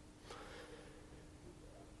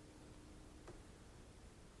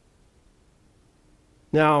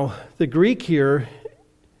 Now, the Greek here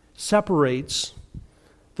separates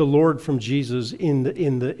the Lord from Jesus in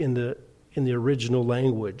the original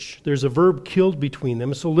language. There's a verb killed between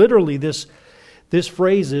them. So literally this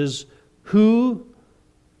phrase is who,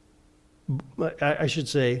 I should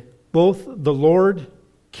say, both the Lord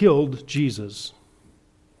killed Jesus.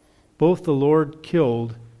 Both the Lord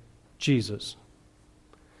killed Jesus.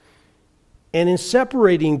 And in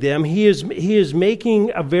separating them, he is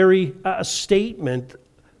making a statement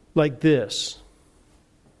like this.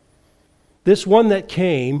 This one that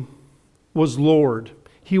came was Lord.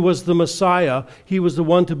 He was the Messiah. He was the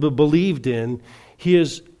one to be believed in. He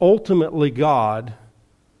is ultimately God.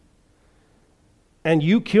 And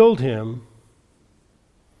you killed him,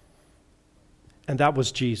 and that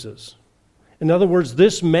was Jesus. In other words,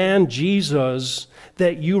 this man, Jesus,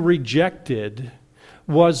 that you rejected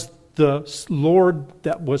was the Lord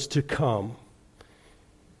that was to come.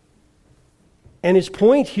 And his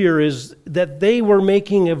point here is that they were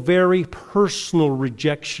making a very personal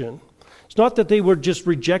rejection. It's not that they were just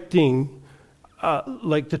rejecting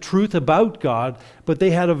like the truth about God, but they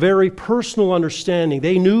had a very personal understanding.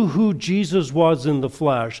 They knew who Jesus was in the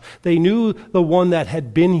flesh. They knew the one that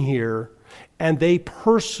had been here, and they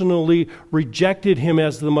personally rejected him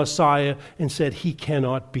as the Messiah and said, he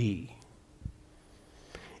cannot be.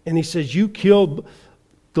 And he says, you killed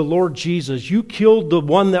the Lord Jesus. You killed the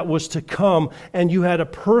one that was to come, and you had a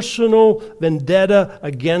personal vendetta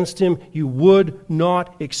against him. You would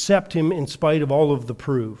not accept him in spite of all of the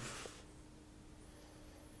proof.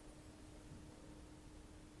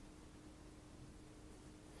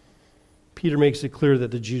 Peter makes it clear that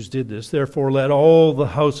the Jews did this. Therefore, let all the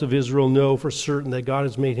house of Israel know for certain that God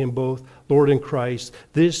has made him both Lord and Christ,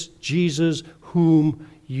 this Jesus whom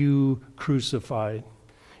you crucified.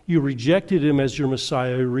 You rejected him as your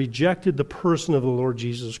Messiah. You rejected the person of the Lord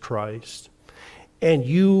Jesus Christ. And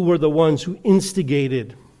you were the ones who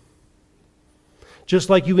instigated. Just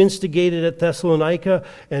like you instigated at Thessalonica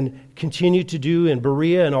and continue to do in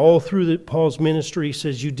Berea and all through Paul's ministry, he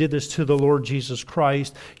says you did this to the Lord Jesus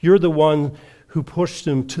Christ. You're the one who pushed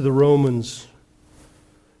him to the Romans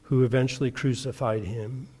who eventually crucified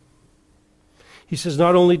him. He says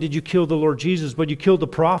not only did you kill the Lord Jesus, but you killed the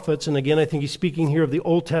prophets. And again, I think he's speaking here of the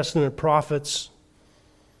Old Testament prophets.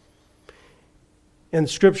 And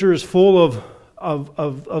Scripture is full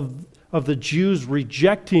of the Jews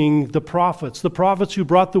rejecting the prophets who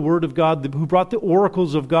brought the word of God, who brought the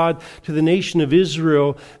oracles of God to the nation of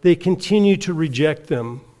Israel. They continue to reject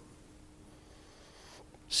them.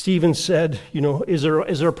 Stephen said, is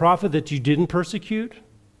there a prophet that you didn't persecute?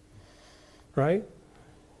 Right?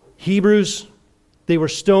 Hebrews, they were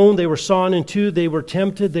stoned, they were sawn in two, they were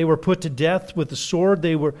tempted, they were put to death with the sword,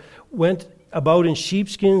 went about in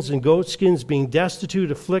sheepskins and goatskins, being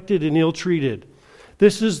destitute, afflicted, and ill-treated.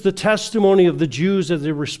 This is the testimony of the Jews as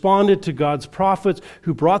they responded to God's prophets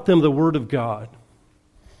who brought them the word of God.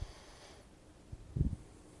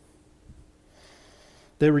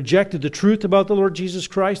 They rejected the truth about the Lord Jesus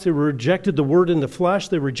Christ. They rejected the word in the flesh.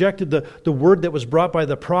 They rejected the word that was brought by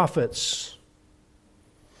the prophets.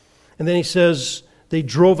 And then he says, they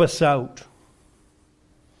drove us out.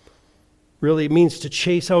 Really, it means to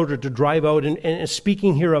chase out or to drive out. And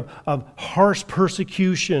speaking here of harsh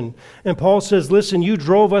persecution. And Paul says, listen, you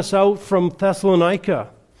drove us out from Thessalonica.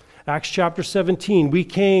 Acts chapter 17. We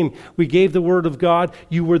came, we gave the word of God,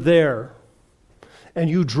 you were there. And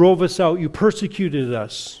you drove us out, you persecuted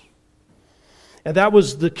us. And that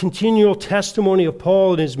was the continual testimony of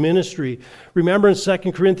Paul in his ministry. Remember in 2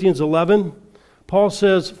 Corinthians 11, Paul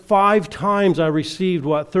says, 5 times I received,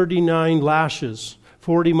 39 lashes.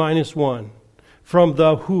 40 minus 1. From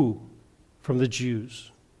the who? From the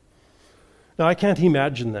Jews. Now, I can't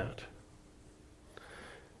imagine that.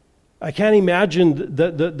 I can't imagine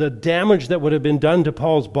the damage that would have been done to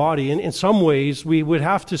Paul's body. And in some ways, we would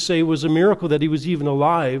have to say it was a miracle that he was even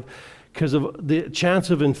alive because of the chance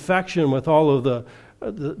of infection with all of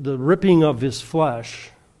the ripping of his flesh.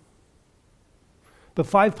 But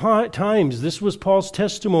 5 times, this was Paul's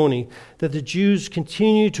testimony that the Jews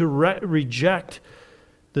continue to reject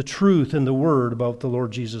the truth and the word about the Lord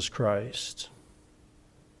Jesus Christ.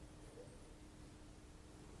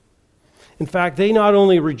 In fact, they not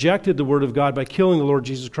only rejected the word of God by killing the Lord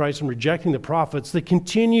Jesus Christ and rejecting the prophets, they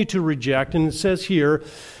continue to reject, and it says here,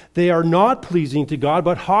 they are not pleasing to God,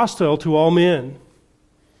 but hostile to all men.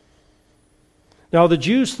 Now, the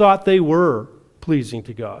Jews thought they were pleasing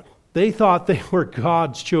to God. They thought they were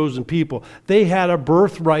God's chosen people. They had a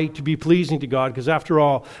birthright to be pleasing to God because, after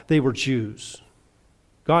all, they were Jews.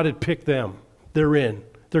 God had picked them. They're in.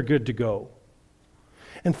 They're good to go.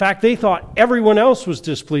 In fact, they thought everyone else was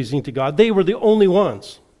displeasing to God. They were the only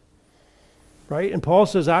ones. Right? And Paul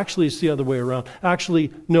says, actually, it's the other way around.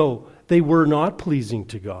 Actually, no, they were not pleasing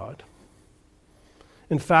to God.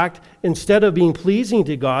 In fact, instead of being pleasing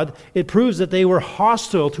to God, it proves that they were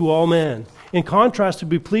hostile to all men. In contrast to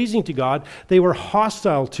be pleasing to God, they were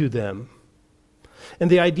hostile to them.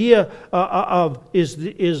 And the idea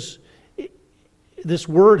this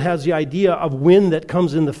word has the idea of wind that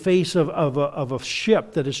comes in the face of a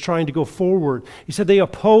ship that is trying to go forward. He said they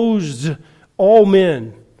opposed all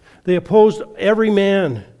men. They opposed every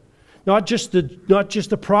man. Not just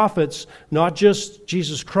the prophets, not just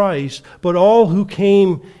Jesus Christ, but all who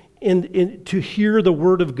came in to hear the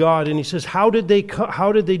word of God. And he says, how did they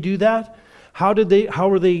do that? How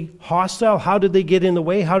were they hostile? How did they get in the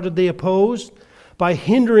way? How did they oppose? By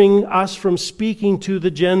hindering us from speaking to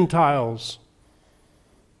the Gentiles.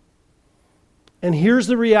 And here's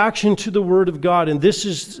the reaction to the word of God, and this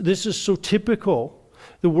is so typical.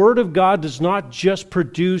 The word of God does not just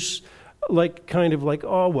produce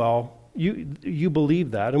oh well, you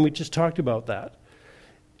believe that, and we just talked about that.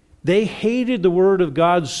 They hated the word of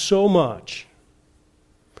God so much,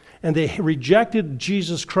 and they rejected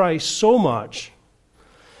Jesus Christ so much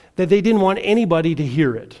that they didn't want anybody to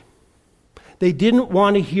hear it. They didn't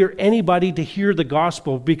want to hear anybody to hear the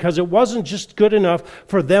gospel because it wasn't just good enough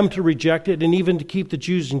for them to reject it and even to keep the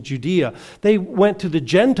Jews in Judea. They went to the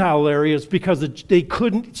Gentile areas because they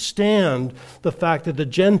couldn't stand the fact that the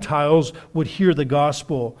Gentiles would hear the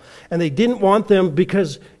gospel. And they didn't want them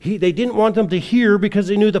they didn't want them to hear because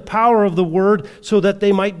they knew the power of the word so that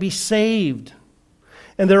they might be saved.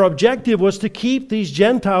 And their objective was to keep these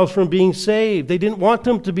Gentiles from being saved. They didn't want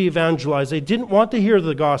them to be evangelized. They didn't want to hear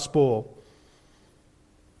the gospel.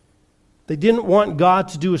 They didn't want God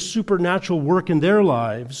to do a supernatural work in their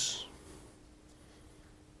lives.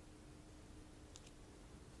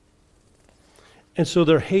 And so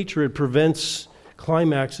their hatred prevents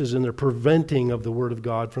climaxes in their preventing of the word of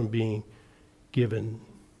God from being given.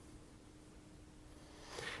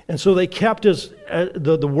 And so they kept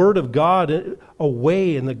the word of God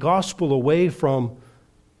away and the gospel away from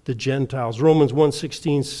the Gentiles. Romans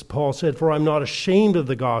 1:16, Paul said, "For I'm not ashamed of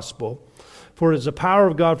the gospel, for it is the power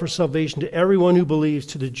of God for salvation to everyone who believes,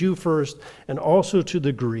 to the Jew first, and also to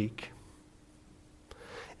the Greek."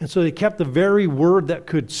 And so they kept the very word that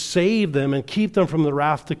could save them and keep them from the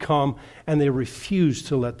wrath to come, and they refused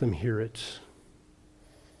to let them hear it.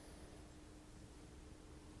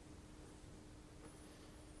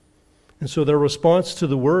 And so their response to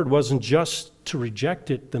the word wasn't just to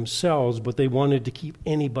reject it themselves, but they wanted to keep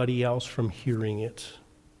anybody else from hearing it.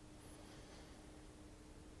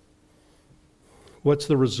 What's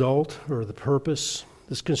the result or the purpose?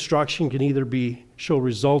 This construction can either show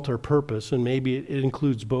result or purpose, and maybe it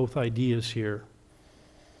includes both ideas here.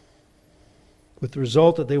 With the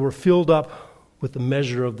result that they were filled up with the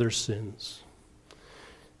measure of their sins.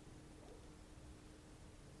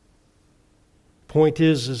 Point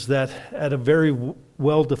is that at a very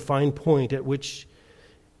well-defined point at which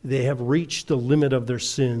they have reached the limit of their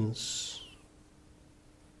sins,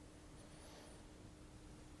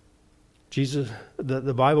 Jesus,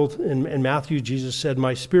 the Bible in Matthew, Jesus said,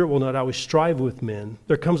 "My spirit will not always strive with men."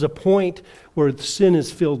 There comes a point where sin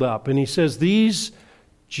is filled up. And he says, these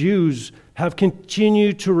Jews have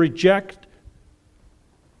continued to reject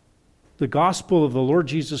the gospel of the Lord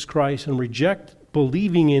Jesus Christ and reject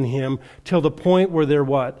believing in him till the point where they're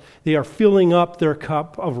what? They are filling up their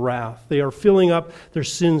cup of wrath. They are filling up their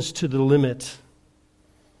sins to the limit.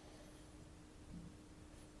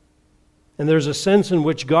 And there's a sense in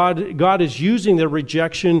which God is using their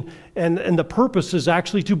rejection, and the purpose is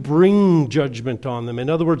actually to bring judgment on them. In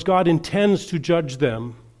other words, God intends to judge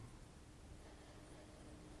them.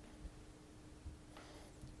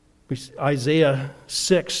 Isaiah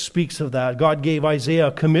 6 speaks of that. God gave Isaiah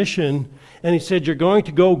a commission, and he said, you're going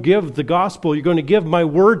to go give the gospel. You're going to give my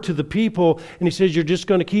word to the people. And he says, you're just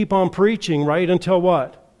going to keep on preaching, right? Until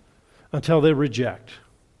what? Until they reject.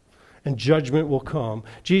 And judgment will come.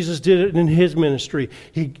 Jesus did it in his ministry.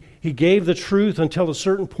 He gave the truth until a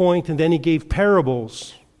certain point, and then he gave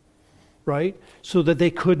parables, right? So that they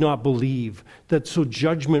could not believe. So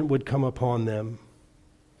judgment would come upon them.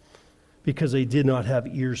 Because they did not have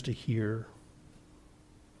ears to hear.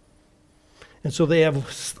 And so they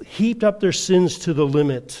have heaped up their sins to the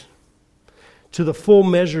limit, to the full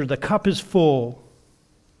measure. The cup is full.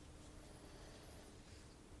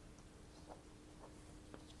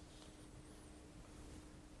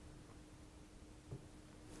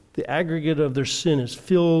 The aggregate of their sin has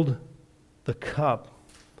filled the cup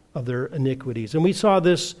of their iniquities. And we saw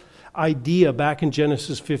this idea back in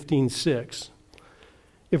Genesis 15:6.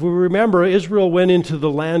 If we remember, Israel went into the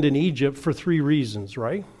land in Egypt for 3 reasons,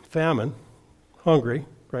 right? Famine, hungry,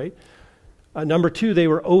 right? Number 2, they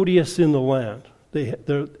were odious in the land. They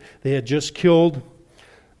had just killed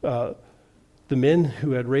the men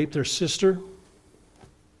who had raped their sister.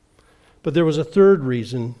 But there was a third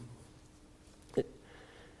reason.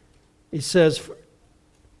 It says,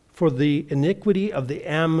 for the iniquity of the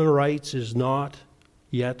Amorites is not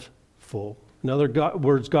yet full. In other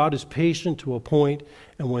words, God is patient to a point,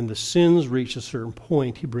 and when the sins reach a certain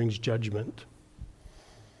point, he brings judgment.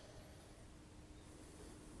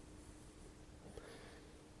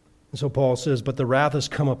 And so Paul says, but the wrath has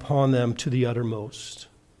come upon them to the uttermost.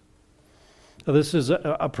 Now, this is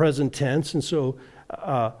a present tense, and so,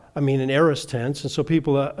 an aorist tense, and so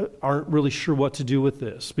people aren't really sure what to do with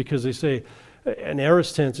this, because they say, an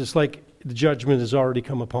aorist tense, it's like the judgment has already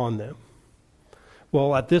come upon them.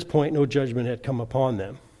 Well, at this point, no judgment had come upon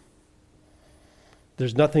them.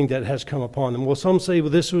 There's nothing that has come upon them. Well, some say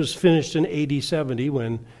this was finished in AD 70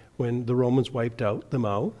 when the Romans wiped them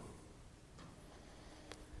out.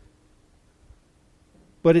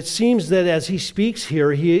 But it seems that as he speaks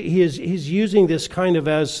here, he's using this kind of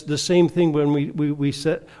as the same thing when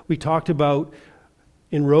we talked about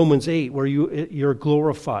in Romans 8, where you're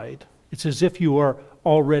glorified. It's as if you are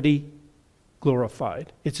already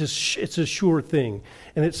glorified. It's a sure thing.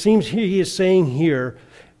 And it seems he is saying here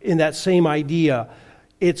in that same idea,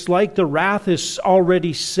 it's like the wrath is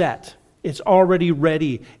already set. It's already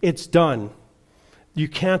ready. It's done. You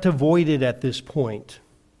can't avoid it at this point.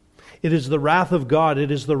 It is the wrath of God.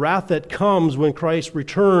 It is the wrath that comes when Christ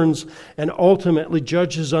returns and ultimately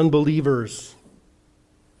judges unbelievers.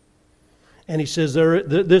 And he says,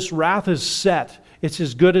 this wrath is set. It's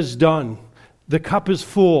as good as done. The cup is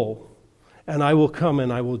full, and I will come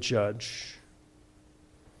and I will judge.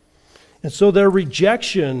 And so their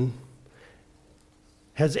rejection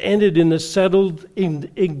has ended in the settled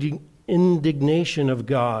indignation of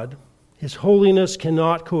God. His holiness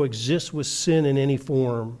cannot coexist with sin in any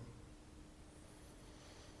form.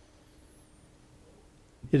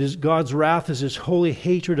 It is God's wrath is his holy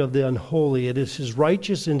hatred of the unholy. It is his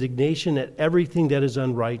righteous indignation at everything that is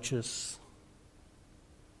unrighteous.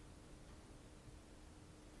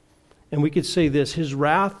 And we could say this, his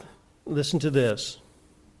wrath, listen to this,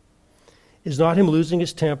 is not him losing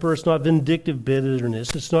his temper, it's not vindictive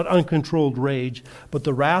bitterness, it's not uncontrolled rage, but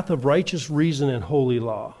the wrath of righteous reason and holy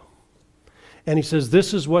law. And he says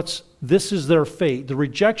this is their fate. The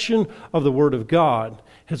rejection of the word of God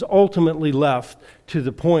has ultimately left to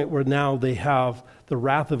the point where now they have the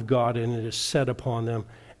wrath of God and it is set upon them,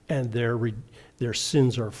 and their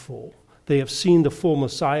sins are full. They have seen the full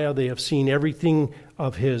Messiah, they have seen everything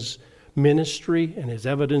of his ministry and his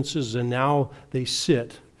evidences, and now they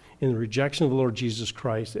sit in the rejection of the Lord Jesus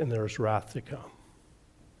Christ, and there is wrath to come.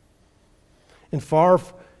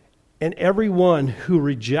 And everyone who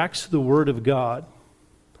rejects the word of God,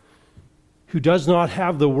 who does not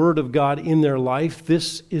have the word of God in their life,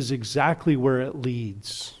 this is exactly where it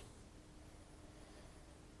leads.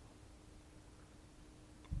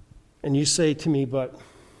 And you say to me, but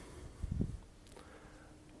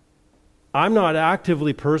I'm not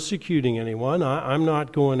actively persecuting anyone. I'm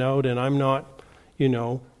not going out and I'm not,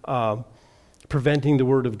 preventing the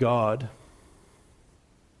word of God.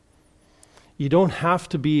 You don't have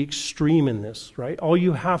to be extreme in this, right? All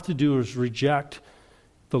you have to do is reject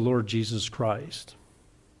the Lord Jesus Christ.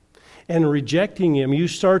 And rejecting him, you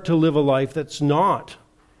start to live a life that's not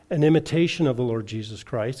an imitation of the Lord Jesus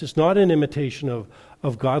Christ. It's not an imitation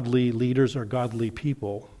of godly leaders or godly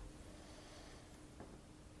people.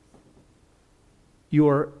 You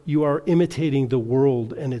are imitating the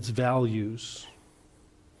world and its values.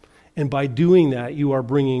 And by doing that, you are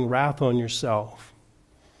bringing wrath on yourself.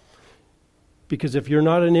 Because if you're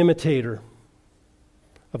not an imitator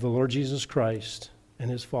of the Lord Jesus Christ and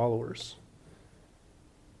his followers,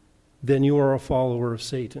 then you are a follower of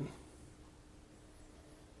Satan.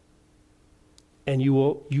 And you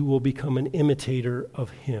will become an imitator of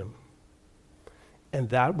him. And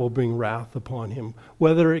that will bring wrath upon him.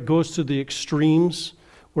 Whether it goes to the extremes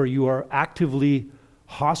where you are actively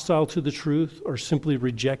hostile to the truth or simply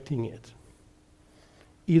rejecting it.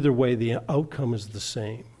 Either way, the outcome is the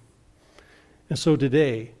same. And so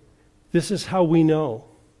today, this is how we know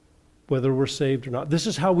whether we're saved or not. This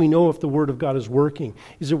is how we know if the Word of God is working.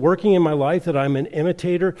 Is it working in my life that I'm an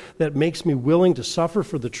imitator that makes me willing to suffer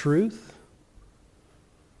for the truth?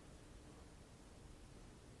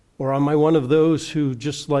 Or am I one of those who,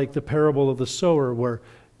 just like the parable of the sower, where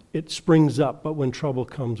it springs up, but when trouble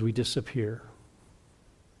comes, we disappear?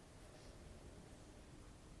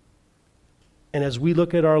 And as we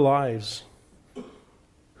look at our lives,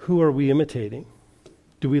 who are we imitating?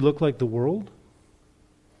 Do we look like the world?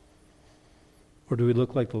 Or do we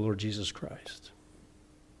look like the Lord Jesus Christ?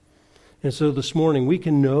 And so this morning, we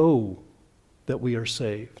can know that we are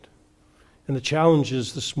saved. And the challenge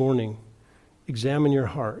is this morning, examine your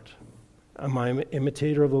heart. Am I an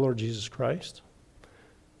imitator of the Lord Jesus Christ?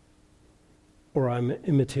 Or I'm an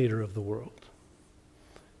imitator of the world?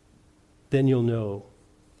 Then you'll know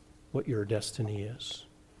what your destiny is.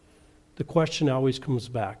 The question always comes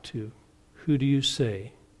back to, who do you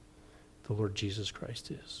say the Lord Jesus Christ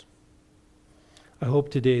is? I hope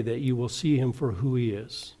today that you will see him for who he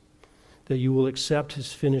is, that you will accept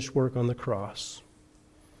his finished work on the cross,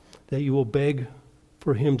 that you will beg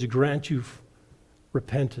for him to grant you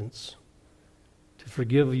repentance, to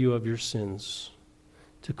forgive you of your sins,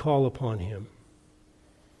 to call upon him,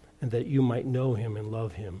 and that you might know him and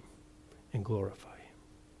love him and glorify him.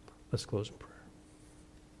 Let's close in prayer.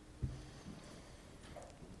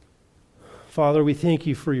 Father, we thank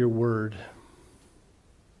you for your word.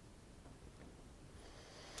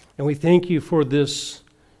 And we thank you for this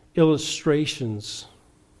illustrations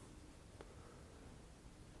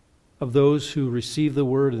of those who receive the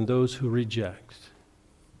word and those who reject.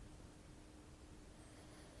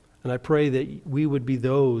 And I pray that we would be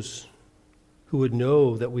those who would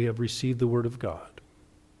know that we have received the Word of God,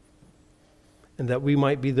 and that we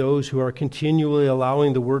might be those who are continually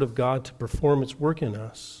allowing the Word of God to perform its work in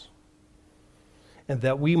us, and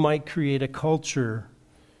that we might create a culture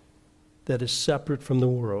that is separate from the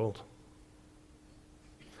world.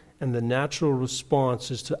 And the natural response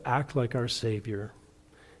is to act like our Savior,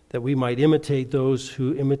 that we might imitate those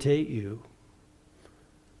who imitate you,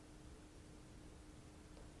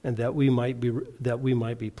 and that we might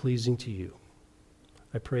be pleasing to you.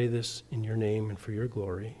 I pray this in your name and for your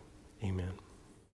glory. Amen.